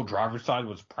whole driver's side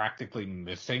was practically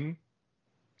missing.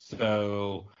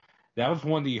 So that was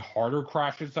one of the harder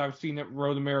crashes I've seen at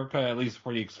Road America, at least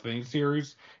for the Xfinity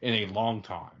Series, in a long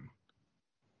time.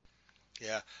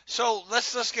 Yeah. So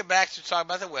let's get back to talking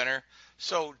about the winner.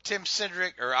 So Austin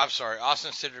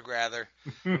Cindric rather.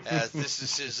 This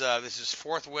is his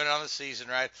 4th win on the season,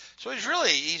 right? So he's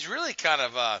really kind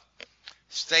of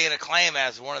staying a claim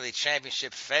as one of the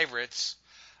championship favorites.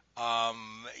 Are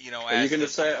you going to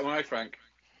say it, am I, Frank?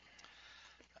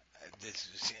 This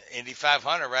is Indy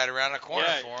 500 right around the corner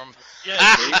for him.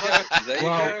 Yeah, there you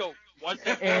go.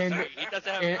 He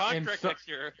doesn't have a contract next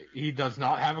year. He does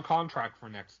not have a contract for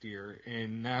next year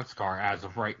in NASCAR as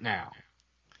of right now.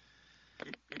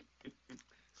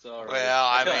 Sorry. Well,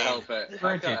 I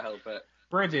can't help it.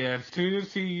 Granted, as soon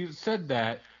as he said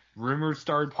that, rumors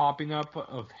started popping up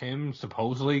of him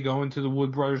supposedly going to the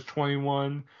Wood Brothers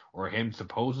 21, or him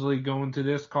supposedly going to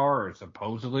this car, or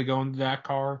supposedly going to that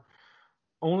car.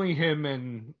 Only him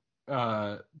and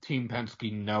Team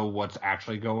Penske know what's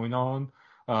actually going on.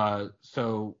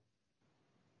 So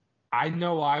I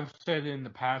know I've said in the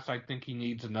past I think he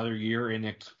needs another year in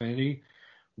Xfinity.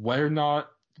 Whether or not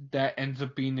that ends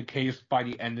up being the case by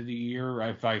the end of the year,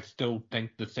 if I still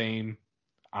think the same,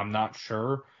 I'm not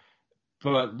sure.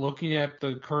 But looking at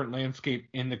the current landscape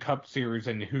in the Cup Series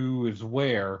and who is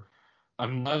where,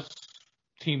 unless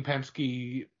Team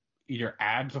Penske either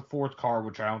adds a 4th car,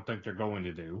 which I don't think they're going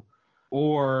to do,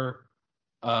 or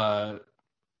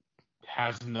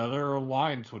has another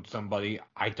alliance with somebody.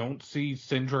 I don't see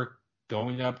Cindric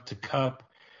going up to Cup.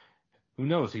 Who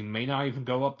knows? He may not even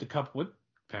go up to Cup with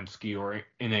Penske or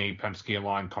in a Penske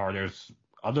aligned car. There's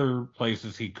other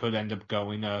places he could end up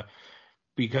going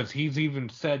because he's even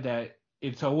said that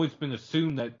it's always been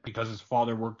assumed that because his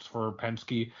father works for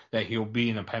Penske that he'll be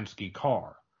in a Penske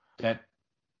car. That's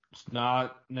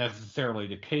not necessarily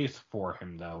the case for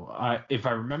him, though. If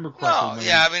I remember correctly. No,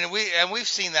 yeah, I mean, we've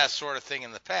seen that sort of thing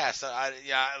in the past.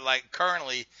 Like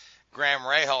currently, Graham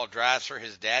Rahal drives for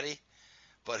his daddy,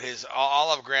 but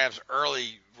all of Graham's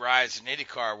early rides in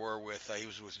IndyCar were with he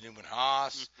was with Newman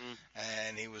Haas,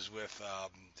 and he was with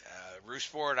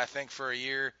Roosevelt, I think, for a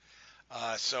year.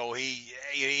 So he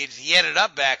ended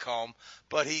up back home,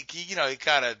 but he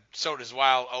kind of sowed his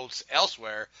wild oats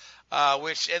elsewhere.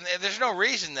 And there's no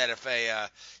reason that if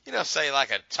say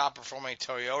like a top performing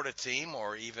Toyota team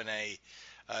or even a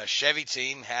Chevy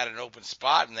team had an open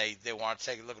spot and they want to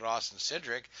take a look at Austin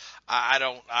Cindric, I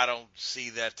don't see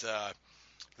that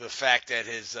the fact that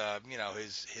his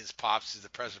pops is the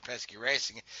president of Penske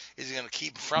Racing is going to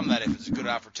keep him from that if it's a good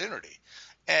opportunity.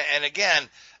 And again,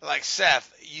 like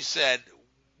Seth, you said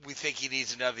we think he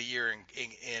needs another year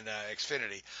in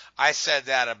Xfinity. I said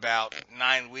that about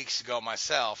 9 weeks ago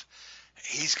myself.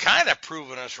 He's kind of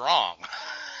proven us wrong.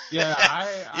 Yeah,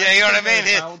 you know what I mean?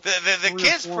 The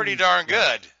kid's pretty darn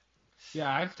good.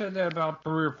 Yeah, I said that about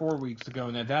 3 or 4 weeks ago,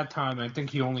 and at that time, I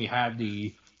think he only had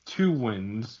the 2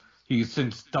 wins. He's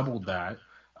since doubled that.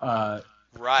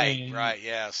 Right,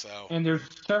 yeah. So, and there's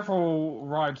several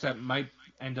rides that might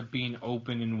end up being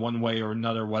open in one way or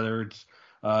another, whether it's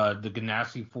the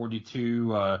Ganassi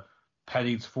 42,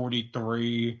 Petty's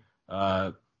 43,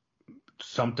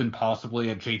 something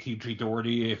possibly at JTG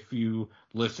Doherty if you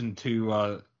listen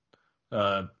to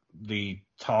the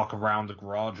talk around the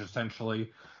garage,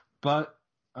 essentially. But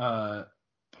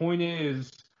point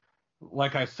is,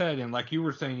 like I said, and like you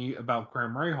were saying about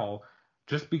Graham Rahal,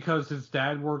 just because his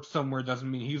dad works somewhere doesn't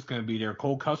mean he's going to be there.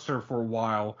 Cole Custer for a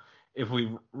while, if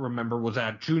we remember, was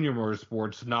at Junior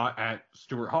Motorsports, not at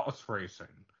Stewart-Haas Racing.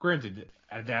 Granted,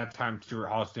 at that time,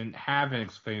 Stewart-Haas didn't have an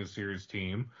Xfinity Series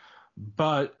team,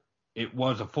 but it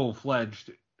was a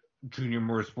full-fledged Junior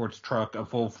Motorsports truck, a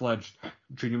full-fledged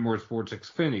Junior Motorsports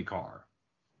Xfinity car.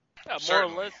 Yeah, more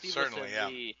or less,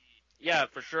 yeah,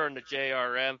 for sure in the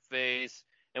JRM phase.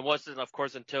 It wasn't, of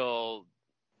course, until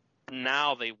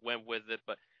now they went with it,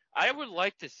 but I would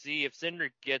like to see if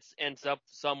Cindric ends up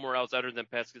somewhere else other than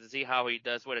Penske to see how he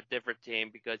does with a different team,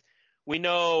 because we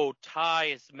know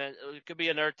it could be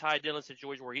another Ty Dillon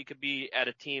situation where he could be at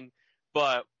a team,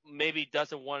 but maybe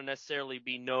doesn't want to necessarily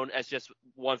be known as just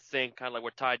one thing, kind of like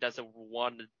where Ty doesn't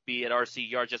want to be at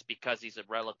RCR just because he's a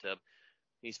relative.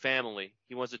 He's family.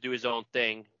 He wants to do his own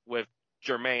thing with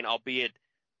Germain, albeit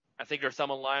I think there's some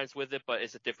alliance with it, but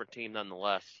it's a different team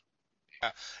nonetheless.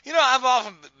 I've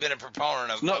often been a proponent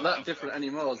of... It's not that different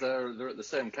anymore. They're at the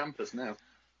same campus now.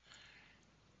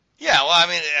 Yeah, well, I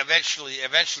mean,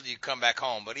 eventually you come back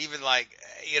home. But even like,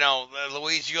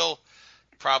 Louise, you'll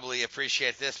probably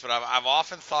appreciate this, but I've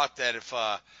often thought that if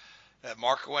that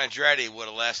Marco Andretti would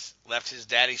have left his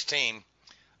daddy's team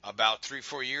about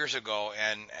 3-4 years ago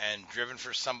and driven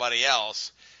for somebody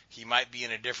else, he might be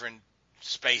in a different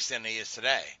space than he is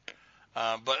today.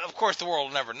 But of course, the world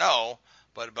will never know.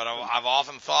 But I've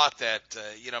often thought that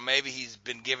maybe he's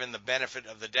been given the benefit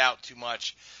of the doubt too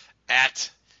much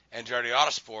at Andretti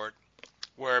Autosport,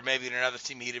 where maybe in another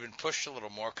team he'd have been pushed a little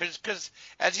more. Because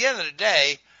at the end of the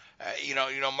day,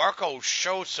 Marco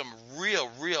showed some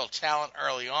real talent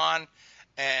early on,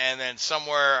 and then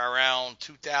somewhere around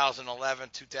 2011,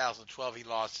 2012, he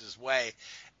lost his way,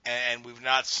 and we've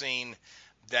not seen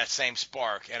that same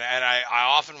spark. And I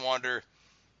often wonder,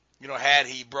 had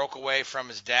he broke away from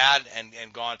his dad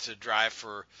and gone to drive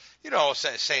for,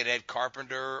 say an Ed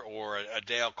Carpenter or a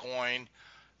Dale Coyne,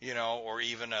 or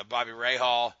even a Bobby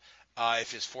Rahal,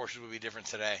 if his fortunes would be different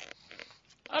today.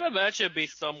 I'd imagine it'd be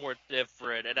somewhat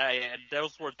different, and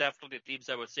those were definitely the teams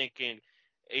I was thinking,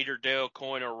 either Dale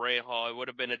Coyne or Rahal. It would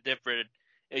have been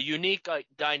a unique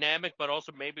dynamic, but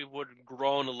also maybe would have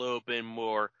grown a little bit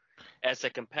more as a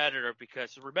competitor,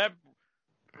 because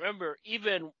remember,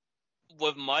 even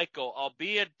with Michael,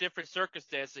 albeit different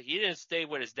circumstances, he didn't stay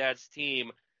with his dad's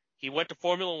team. He went to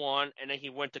Formula One, and then he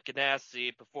went to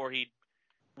Ganassi before he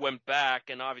went back,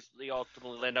 and obviously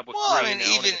ultimately ended up with Green. I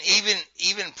mean,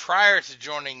 even prior to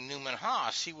joining Newman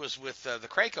Haas, he was with the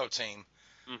Craco team.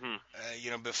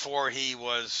 Mm-hmm. Before he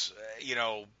was,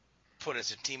 put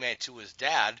as a teammate to his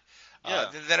dad. Yeah.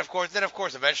 Then of course,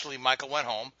 eventually Michael went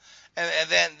home, and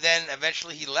then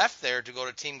eventually he left there to go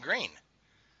to Team Green.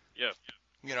 Yeah.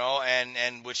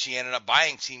 and which he ended up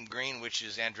buying Team Green, which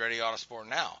is Andretti Autosport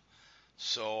now.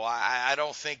 So I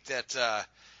don't think that,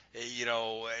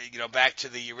 back to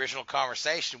the original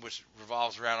conversation, which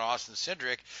revolves around Austin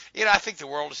Cindric, I think the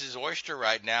world is his oyster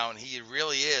right now, and he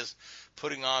really is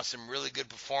putting on some really good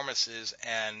performances,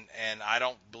 and I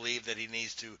don't believe that he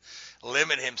needs to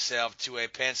limit himself to a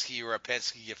Penske or a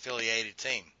Penske-affiliated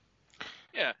team.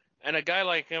 Yeah, and a guy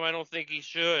like him, I don't think he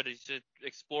should. He should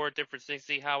explore different things,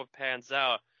 see how it pans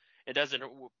out.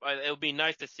 It'll be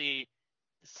nice to see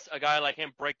a guy like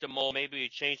him break the mold, maybe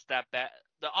change that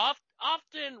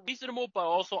often reasonable but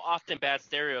also often bad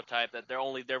stereotype that they're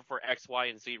only there for X, Y,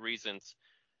 and Z reasons.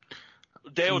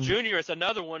 Dale Jr. is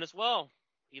another one as well.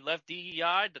 He left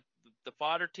DEI, the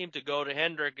fodder team, to go to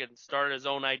Hendrick and start his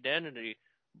own identity,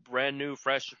 brand new,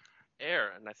 fresh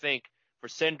air. And I think for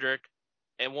Cindric,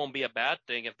 it won't be a bad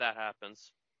thing if that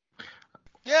happens.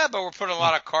 Yeah, but we're putting a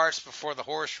lot of carts before the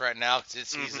horse right now.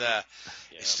 He's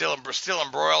still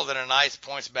embroiled in a nice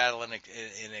points battle in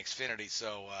Xfinity.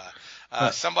 So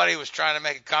somebody was trying to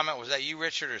make a comment. Was that you,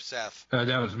 Richard, or Seth? That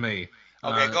was me.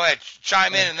 Okay, go ahead,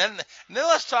 chime in, and then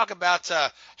let's talk about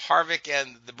Harvick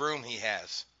and the broom he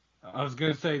has. I was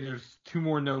going to say there's two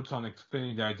more notes on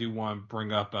Xfinity that I do want to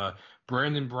bring up.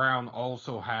 Brandon Brown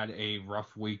also had a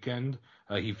rough weekend.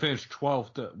 He finished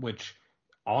 12th, which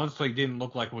honestly didn't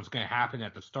look like what's going to happen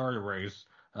at the start of the race.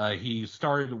 He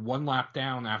started one lap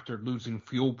down after losing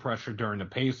fuel pressure during the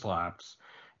pace laps.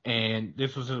 And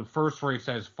this was the first race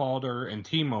as father and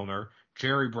team owner,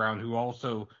 Jerry Brown, who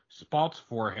also spots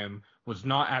for him, was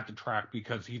not at the track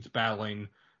because he's battling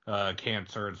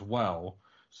cancer as well.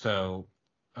 So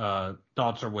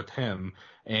thoughts are with him.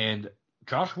 And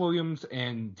Josh Williams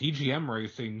and DGM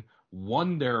Racing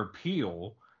won their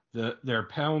appeal. Their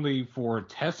penalty for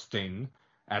testing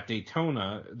at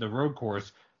Daytona, the road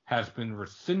course, has been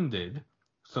rescinded.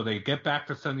 So they get back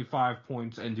to 75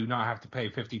 points and do not have to pay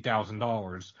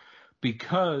 $50,000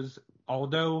 because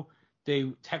although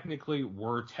they technically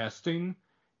were testing,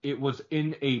 it was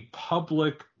in a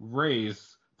public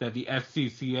race that the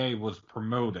SCCA was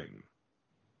promoting.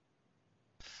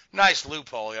 Nice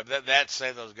loophole. That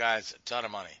saved those guys a ton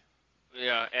of money.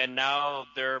 Yeah, and now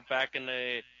they're back in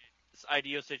this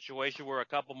ideal situation where a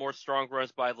couple more strong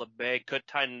runs by LeBay could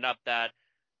tighten up that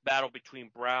battle between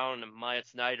Brown and Myatt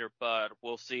Snyder, but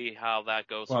we'll see how that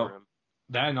goes for him.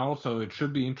 That, and also it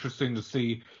should be interesting to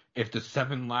see if the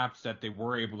 7 laps that they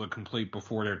were able to complete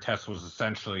before their test was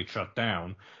essentially shut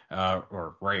down,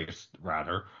 or raced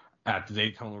rather, at the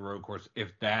Daytona road course,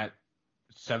 if that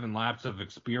 7 laps of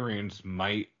experience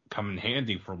might come in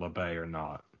handy for LeBay or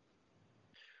not.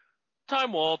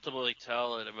 Time will ultimately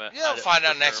tell it. We'll find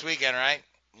out next weekend, right?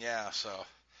 Yeah, so.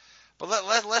 But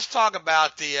let's talk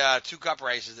about the 2 Cup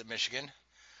races at Michigan.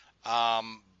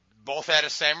 Both had the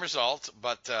same result,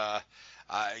 but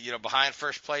behind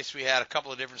first place we had a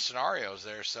couple of different scenarios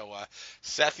there. So,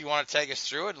 Seth, you want to take us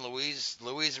through it, and Louise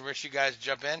and Rich, you guys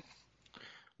jump in?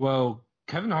 Well,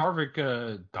 Kevin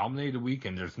Harvick dominated the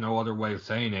weekend. There's no other way of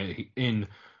saying it. In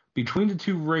between the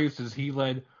 2 races, he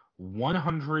led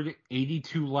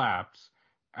 182 laps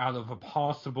out of a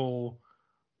possible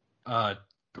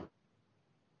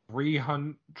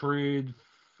 300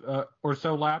 or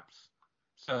so laps.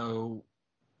 So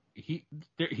he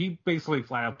basically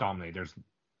flat out dominated. There's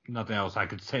nothing else I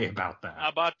could say about that.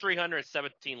 About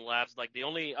 317 laps. Like the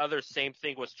only other same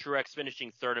thing was Truex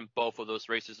finishing 3rd in both of those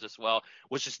races as well,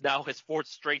 which is now his 4th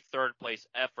straight 3rd place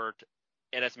effort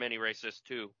in as many races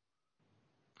too.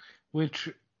 Which,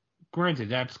 granted,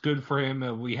 that's good for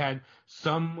him. We had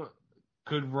some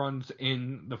good runs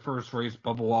in the first race.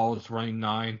 Bubba Wallace running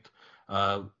 9th.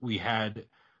 We had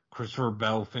Christopher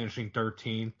Bell finishing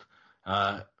 13th.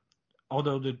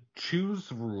 Although the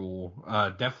choose rule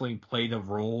definitely played a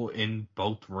role in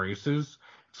both races,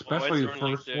 especially the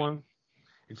first one.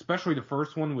 Especially the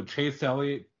first one with Chase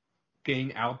Elliott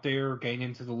getting out there, getting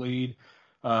into the lead.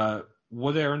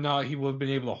 Whether or not he would have been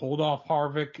able to hold off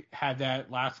Harvick had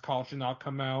that last caution not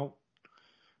come out,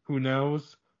 who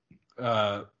knows?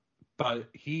 But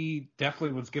he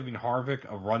definitely was giving Harvick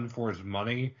a run for his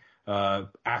money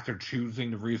after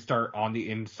choosing to restart on the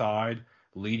inside,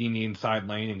 leading the inside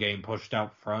lane and getting pushed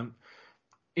out front.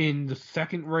 In the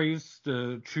second race,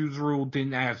 the choose rule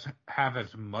didn't have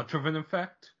as much of an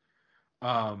effect.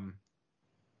 I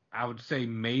would say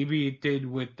maybe it did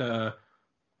with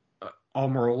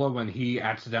Almirola when he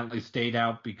accidentally stayed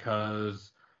out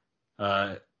because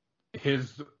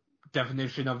his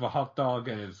definition of a hot dog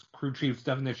and his crew chief's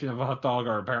definition of a hot dog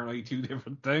are apparently 2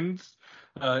 different things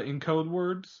in code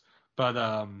words. But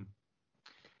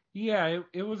yeah,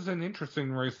 it was an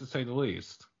interesting race to say the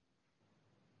least.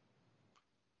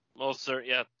 Most certainly,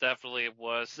 yeah, definitely it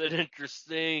was an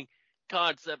interesting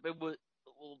concept. It was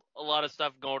a lot of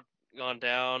stuff gone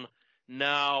down.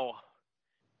 Now,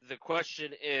 the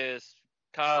question is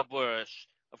Kyle Busch.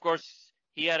 Of course,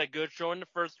 he had a good show in the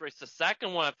first race. The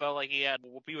second one, I felt like he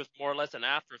was more or less an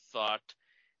afterthought,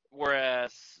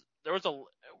 whereas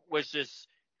which is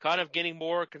kind of getting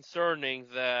more concerning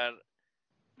that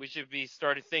we should be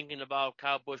starting thinking about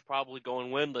Kyle Busch probably going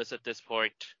winless at this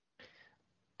point.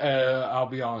 I'll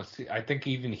be honest. I think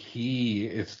even he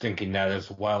is thinking that as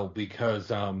well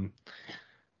because and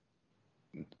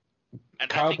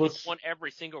Kyle I think Busch he's won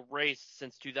every single race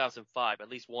since 2005, at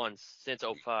least once since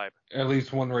 2005. At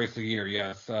least one race a year,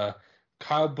 yes.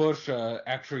 Kyle Busch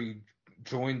actually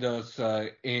joined us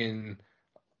in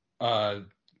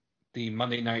the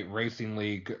Monday Night Racing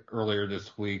League earlier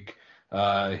this week.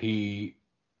 He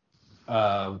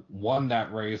won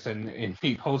that race, and in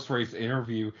the post-race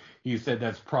interview, he said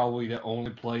that's probably the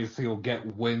only place he'll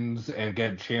get wins and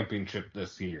get a championship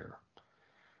this year.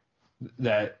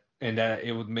 That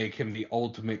it would make him the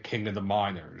ultimate king of the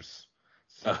minors.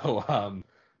 So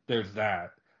there's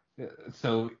that.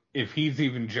 So if he's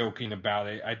even joking about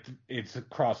it, it's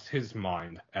crossed his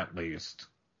mind at least.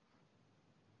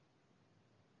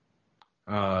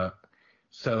 But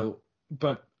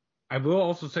I will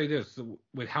also say this,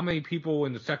 with how many people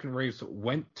in the second race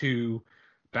went to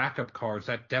backup cars,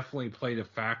 that definitely played a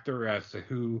factor as to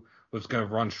who was going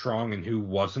to run strong and who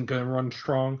wasn't going to run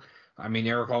strong. I mean,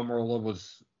 Eric Almirola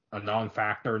was a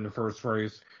non-factor in the first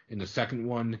race. In the second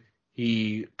one,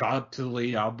 he got to the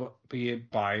lead,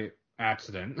 albeit by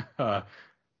accident,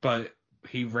 but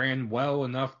he ran well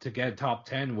enough to get a top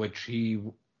 10, which he,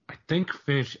 I think,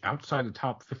 finished outside the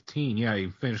top 15. Yeah, he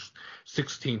finished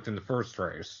 16th in the first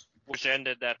race. Which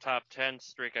ended that top 10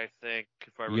 streak, I think,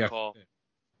 if I recall. Yeah.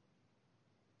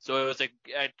 So it was a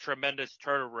tremendous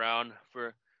turnaround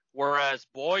for. Whereas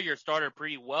Boyer started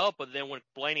pretty well, but then when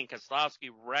Blaney and Keselowski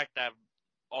wrecked, that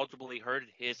ultimately hurt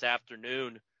his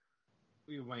afternoon.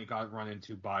 When he got run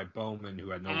into by Bowman, who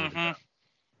had nowhere to go.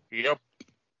 Yep.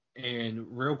 And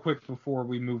real quick before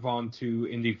we move on to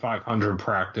Indy 500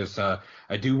 practice, I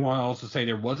do want to also say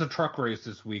there was a truck race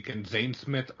this week, and Zane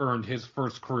Smith earned his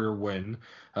first career win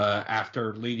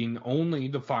after leading only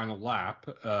the final lap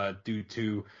due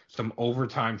to some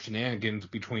overtime shenanigans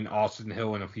between Austin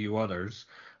Hill and a few others.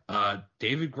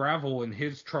 David Gravel, in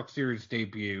his Truck Series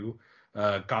debut,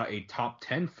 got a top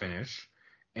 10 finish,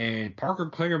 and Parker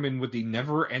Kligerman, with the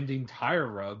never-ending tire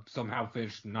rub, somehow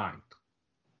finished 9th.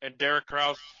 And Derek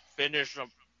Kraus finished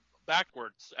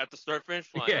backwards at the start-finish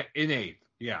line. Yeah, in 8th.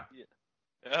 Yeah.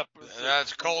 Yep.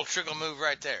 That's a cold trickle move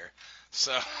right there.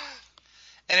 So,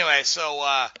 anyway,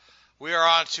 we are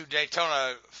on to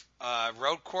Daytona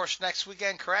Road Course next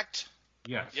weekend, correct?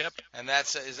 Yes. Yep. And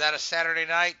is that a Saturday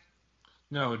night?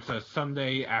 No, it's a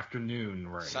Sunday afternoon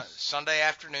race. Sunday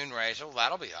afternoon race. Oh,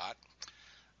 that'll be hot.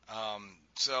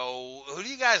 So who do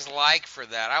you guys like for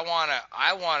that?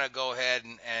 I wanna go ahead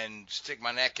and stick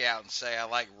my neck out and say I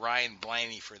like Ryan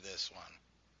Blaney for this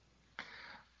one.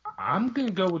 I'm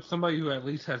gonna go with somebody who at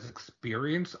least has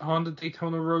experience on the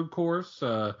Daytona Road Course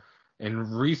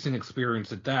and recent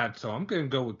experience at that. So I'm gonna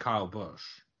go with Kyle Busch.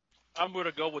 I'm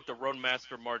gonna go with the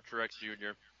Roadmaster Mark Truex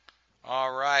Jr.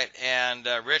 All right, and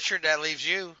Richard, that leaves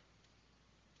you.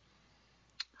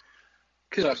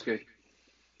 Keselowski.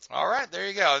 All right, there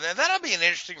you go. Now, that'll be an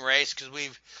interesting race because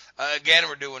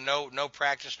we're doing no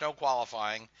practice, no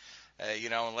qualifying,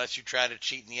 unless you try to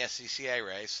cheat in the SCCA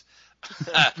race.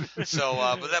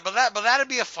 But that'd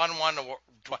be a fun one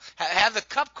to have. The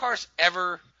Cup cars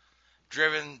ever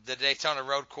driven the Daytona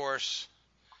Road Course,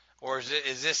 or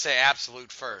is this an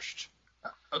absolute first?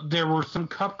 There were some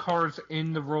Cup cars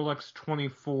in the Rolex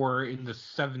 24 in the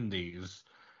 70s.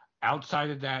 Outside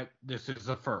of that, this is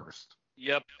the first.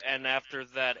 Yep, and after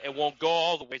that, it won't go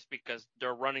all the ways because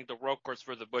they're running the road course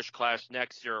for the Busch Clash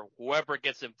next year. Whoever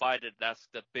gets invited, that's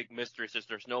the big mystery, since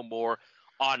there's no more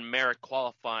on-merit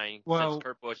qualifying since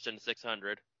Kurt Busch in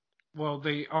 600. Well,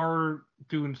 they are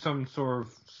doing some sort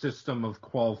of system of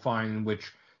qualifying in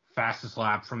which fastest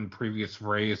lap from the previous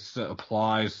race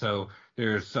applies, so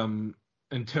there's some,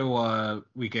 until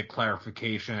we get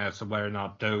clarification as to whether or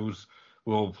not those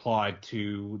will apply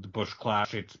to the Busch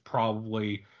Clash, it's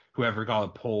probably whoever got a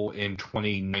pole in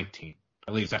 2019.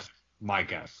 At least that's my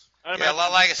guess. Yeah,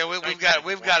 like I said, we've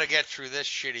got to get through this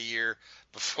shitty year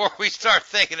before we start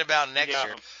thinking about next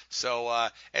year. So,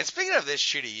 and speaking of this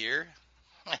shitty year,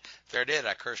 there it is.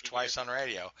 I cursed twice on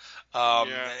radio.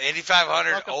 Indy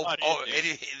 500,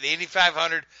 the Indy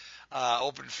 500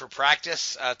 opened for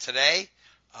practice today.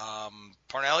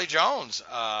 Parnelli Jones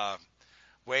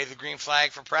waved the green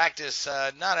flag for practice,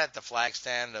 not at the flag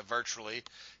stand, virtually,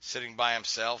 sitting by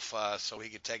himself so he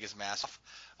could take his mask off.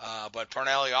 But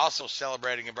Parnelli also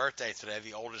celebrating a birthday today,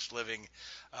 the oldest living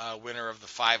winner of the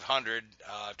 500,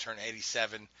 turned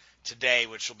 87 today,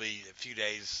 which will be a few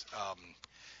days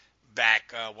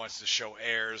back once the show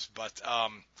airs. But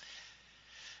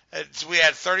we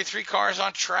had 33 cars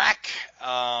on track.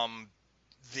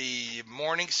 The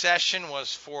morning session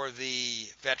was for the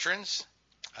veterans.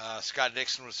 Scott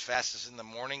Dixon was fastest in the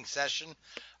morning session.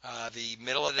 The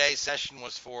middle of the day session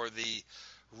was for the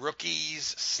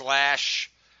rookies /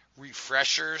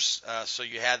 refreshers. So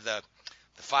you had the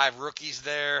 5 rookies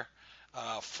there.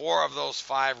 4 of those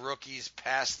 5 rookies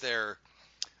passed their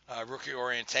rookie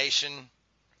orientation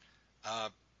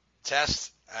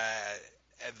test.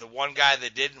 And the one guy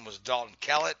that didn't was Dalton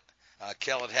Kellett.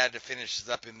 Kellett had to finish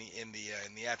this up in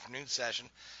the afternoon session.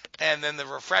 And then the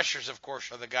refreshers, of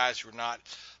course, are the guys who are not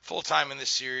full-time in the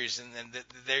series. And then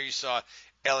there you saw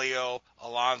Elio,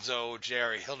 Alonso,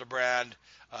 Jerry Hildebrand,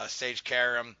 Sage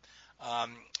Karam.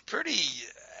 Pretty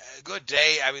good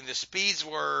day. I mean, the speeds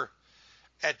were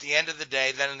at the end of the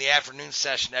day. Then in the afternoon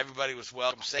session, everybody was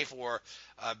welcome, save for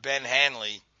Ben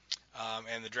Hanley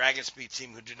and the Dragon Speed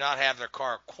team, who did not have their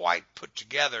car quite put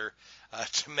together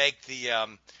to make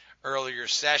the earlier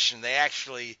session. They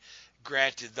actually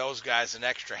granted those guys an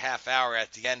extra half hour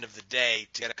at the end of the day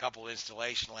to get a couple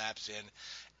installation laps in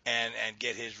and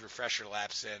get his refresher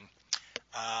laps in.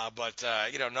 But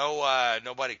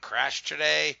nobody crashed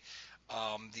today.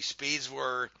 The speeds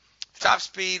were, top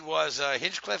speed was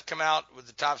Hinchcliffe come out with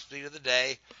the top speed of the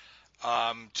day,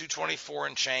 224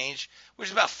 and change, which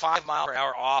is about 5 miles per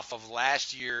hour off of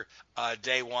last year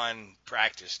day one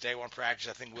practice. Day one practice,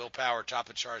 I think Willpower top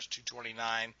of charge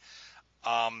 229.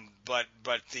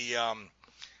 But the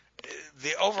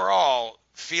overall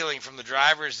feeling from the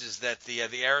drivers is that the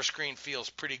Aeroscreen feels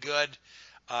pretty good.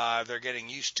 They're getting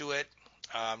used to it.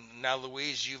 Now,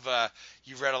 Louise,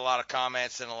 you've read a lot of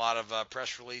comments and a lot of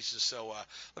press releases, so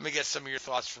let me get some of your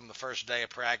thoughts from the first day of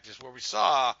practice, where we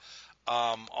saw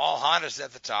all Hondas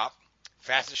at the top.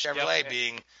 Fastest Chevrolet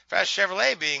being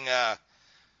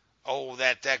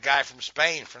that guy from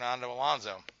Spain, Fernando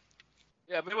Alonso.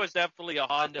 Yeah, but it was definitely a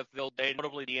Honda-filled day,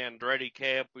 notably the Andretti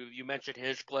camp. You mentioned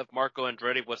Hinchcliffe. Marco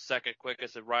Andretti was second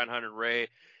quickest, and Ryan Hunter-Reay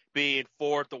being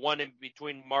fourth. The one in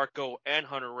between Marco and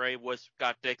Hunter-Reay was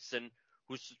Scott Dixon,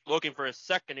 who's looking for his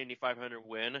second Indy 500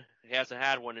 win. He hasn't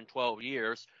had one in 12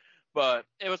 years. But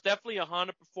it was definitely a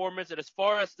Honda performance. And as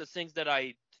far as the things that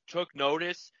I took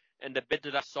notice and the bit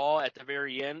that I saw at the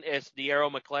very end is the Aero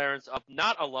McLarens of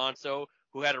not Alonso,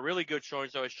 who had a really good showing.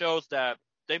 So it shows that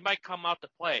they might come out to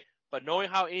play. But knowing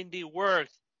how Indy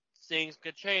works, things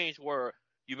could change where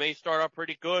you may start out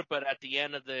pretty good, but at the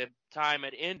end of the time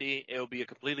at Indy, it'll be a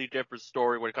completely different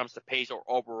story when it comes to pace or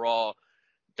overall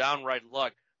downright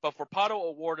luck. But for Pato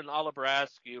O'Ward and Oliver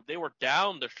Askew, they were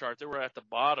down the charts. They were at the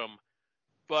bottom.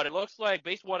 But it looks like,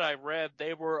 based on what I read,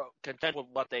 they were content with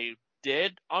what they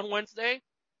did on Wednesday.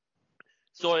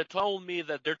 So it told me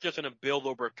that they're just going to build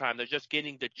over time. They're just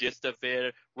getting the gist of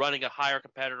it, running a higher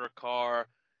competitor car,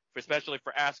 especially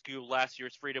for Askew, last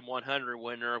year's Freedom 100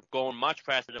 winner, going much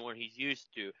faster than what he's used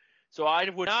to. So I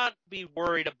would not be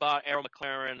worried about Aero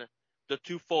McLaren, the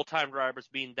 2 full-time drivers,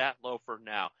 being that low for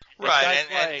now. Right,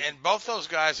 and both those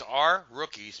guys are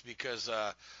rookies because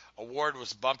O'Ward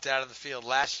was bumped out of the field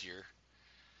last year.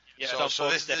 Yeah, so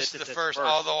this is the first,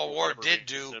 although O'Ward did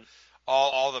do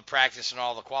all the practice and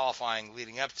all the qualifying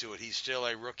leading up to it, he's still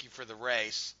a rookie for the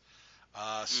race.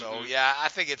 Yeah, I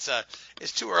think it's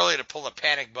too early to pull the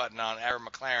panic button on Aero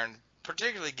McLaren,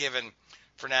 particularly given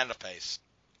Fernando's pace.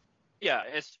 Yeah,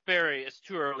 it's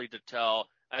too early to tell.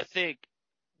 I think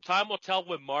time will tell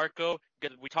with Marco,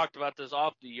 because we talked about this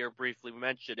off the year briefly, we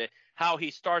mentioned it, how he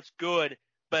starts good,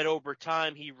 but over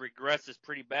time he regresses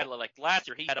pretty badly. Like last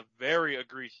year, he had a very a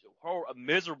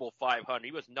miserable 500.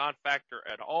 He was non-factor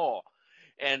at all.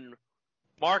 And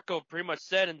Marco pretty much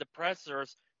said in the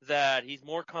pressers that he's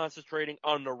more concentrating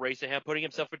on the race ahead, putting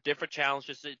himself with different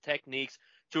challenges and techniques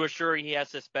to assure he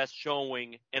has his best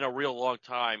showing in a real long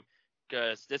time.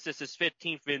 Because this is his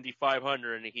 15th Indy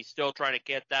 500, and he's still trying to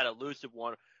get that elusive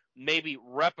one. Maybe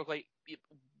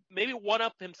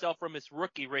one-up himself from his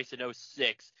rookie race in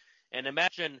 06. And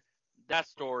imagine that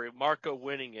story, Marco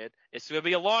winning it. It's going to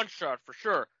be a long shot for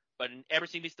sure, but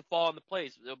everything needs to fall into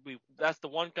place. That's the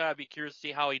one guy I'd be curious to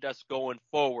see how he does going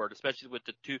forward, especially with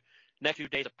the next 2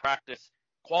 days of practice.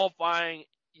 Qualifying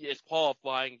is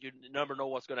qualifying. You never know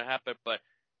what's going to happen, but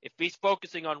if he's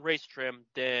focusing on race trim,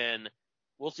 then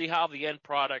we'll see how the end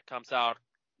product comes out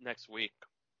next week.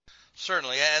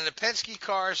 Certainly, and the Penske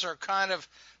cars are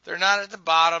they're not at the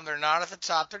bottom, they're not at the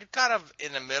top, they're kind of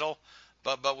in the middle,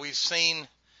 but we've seen,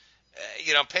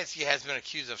 Penske has been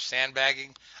accused of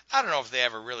sandbagging. I don't know if they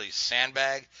ever really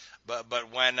sandbag, but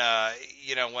when,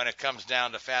 when it comes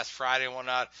down to Fast Friday and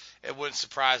whatnot, it wouldn't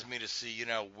surprise me to see,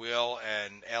 Will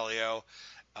and Elio,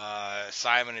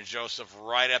 Simon and Joseph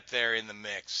right up there in the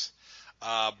mix.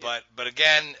 But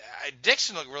again,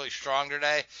 Dixon looked really strong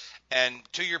today. And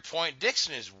to your point,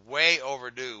 Dixon is way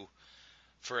overdue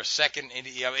for a second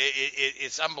Indy.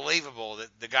 It's unbelievable that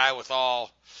the guy with all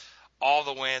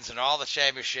the wins and all the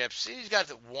championships, he's got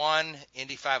the one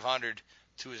Indy 500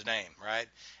 to his name, right?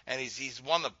 And he's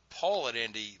won the pole at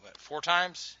Indy 4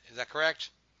 times. Is that correct?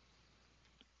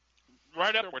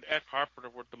 Right up with Ed Carpenter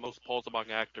with the most poles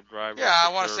among active drivers. Yeah,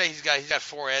 I want to say he's got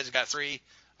 4 Eds, he's got 3.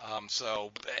 And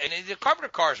the Carpenter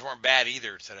cars weren't bad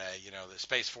either today. The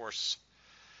Space Force.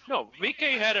 No,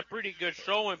 VK had a pretty good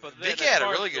showing, but then VK had a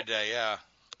really good day, yeah.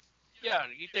 Yeah,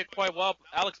 he did quite well.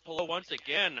 Alex Palou, once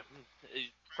again,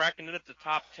 cracking in at the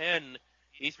top 10.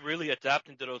 He's really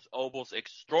adapting to those ovals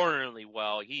extraordinarily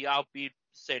well. He outbeat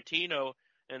Santino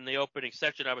in the opening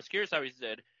section. I was curious how he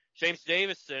did. James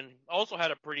Davison also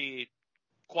had a pretty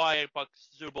quiet but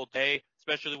suitable day,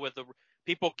 especially with the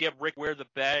people give Rick Ware the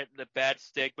bad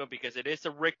stigma because it is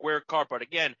a Rick Ware car. But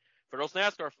again, for those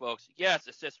NASCAR folks, yes,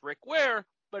 it says Rick Ware,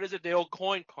 but it's a Dale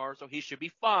Coyne car, so he should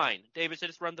be fine. Davison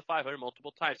has run the 500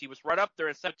 multiple times. He was right up there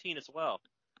in 17 as well.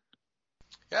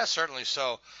 Yeah, certainly.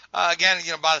 So, again,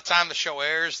 by the time the show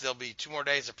airs, there'll be 2 more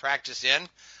days of practice in.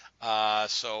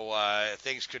 So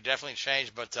things could definitely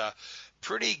change. But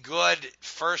pretty good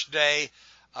first day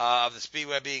of the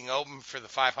Speedway being open for the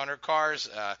 500 cars.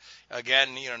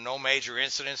 Again, no major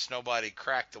incidents. Nobody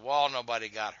cracked the wall. Nobody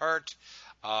got hurt.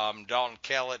 Dalton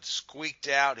Kellett squeaked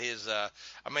out his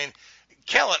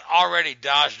Kellett already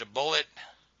dodged a bullet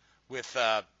with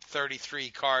 33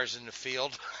 cars in the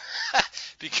field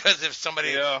because if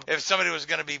somebody was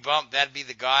going to be bumped, that'd be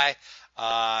the guy.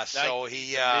 So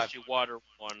he Mitchie Water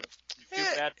one.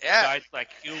 Guys like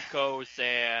Hulkos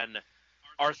and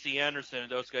R.C. Anderson,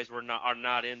 those guys are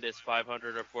not in this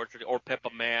 500, unfortunately, or Pippa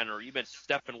Mann, or even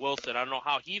Stephen Wilson. I don't know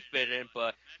how he fit in,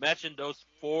 but imagine those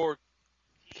 4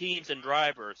 teams and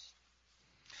drivers.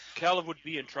 Kellett would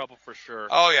be in trouble for sure.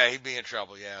 Oh yeah, he'd be in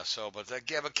trouble. Yeah. So, but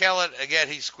Kellett again,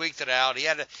 he squeaked it out. He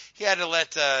had to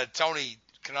let Tony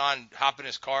Kanaan hop in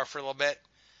his car for a little bit,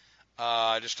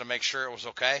 just to make sure it was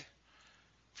okay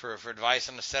for advice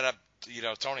on the setup.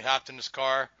 Tony hopped in his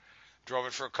car, drove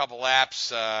it for a couple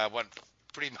laps, went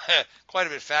quite a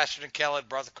bit faster than Kellett.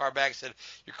 Brought the car back, said,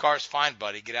 "Your car's fine,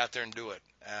 buddy. Get out there and do it."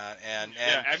 And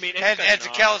to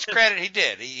Kellett's credit, he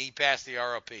did. He passed the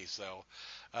ROP, so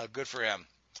good for him.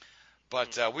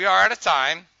 But we are out of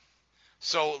time.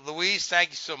 So, Louise, thank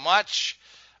you so much.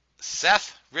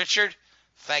 Seth, Richard,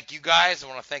 thank you guys. I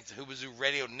want to thank the Whoobazoo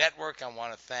Radio Network. I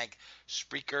want to thank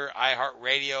Spreaker,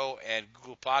 iHeartRadio, and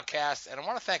Google Podcasts. And I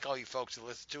want to thank all you folks who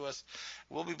listen to us.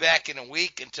 We'll be back in a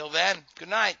week. Until then, good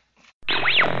night.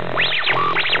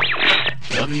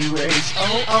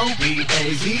 WHOOBAZOO,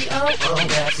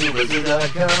 that's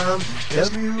Whoobazoo.com.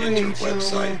 Enter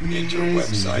website, enter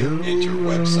website, enter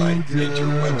website, enter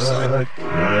website.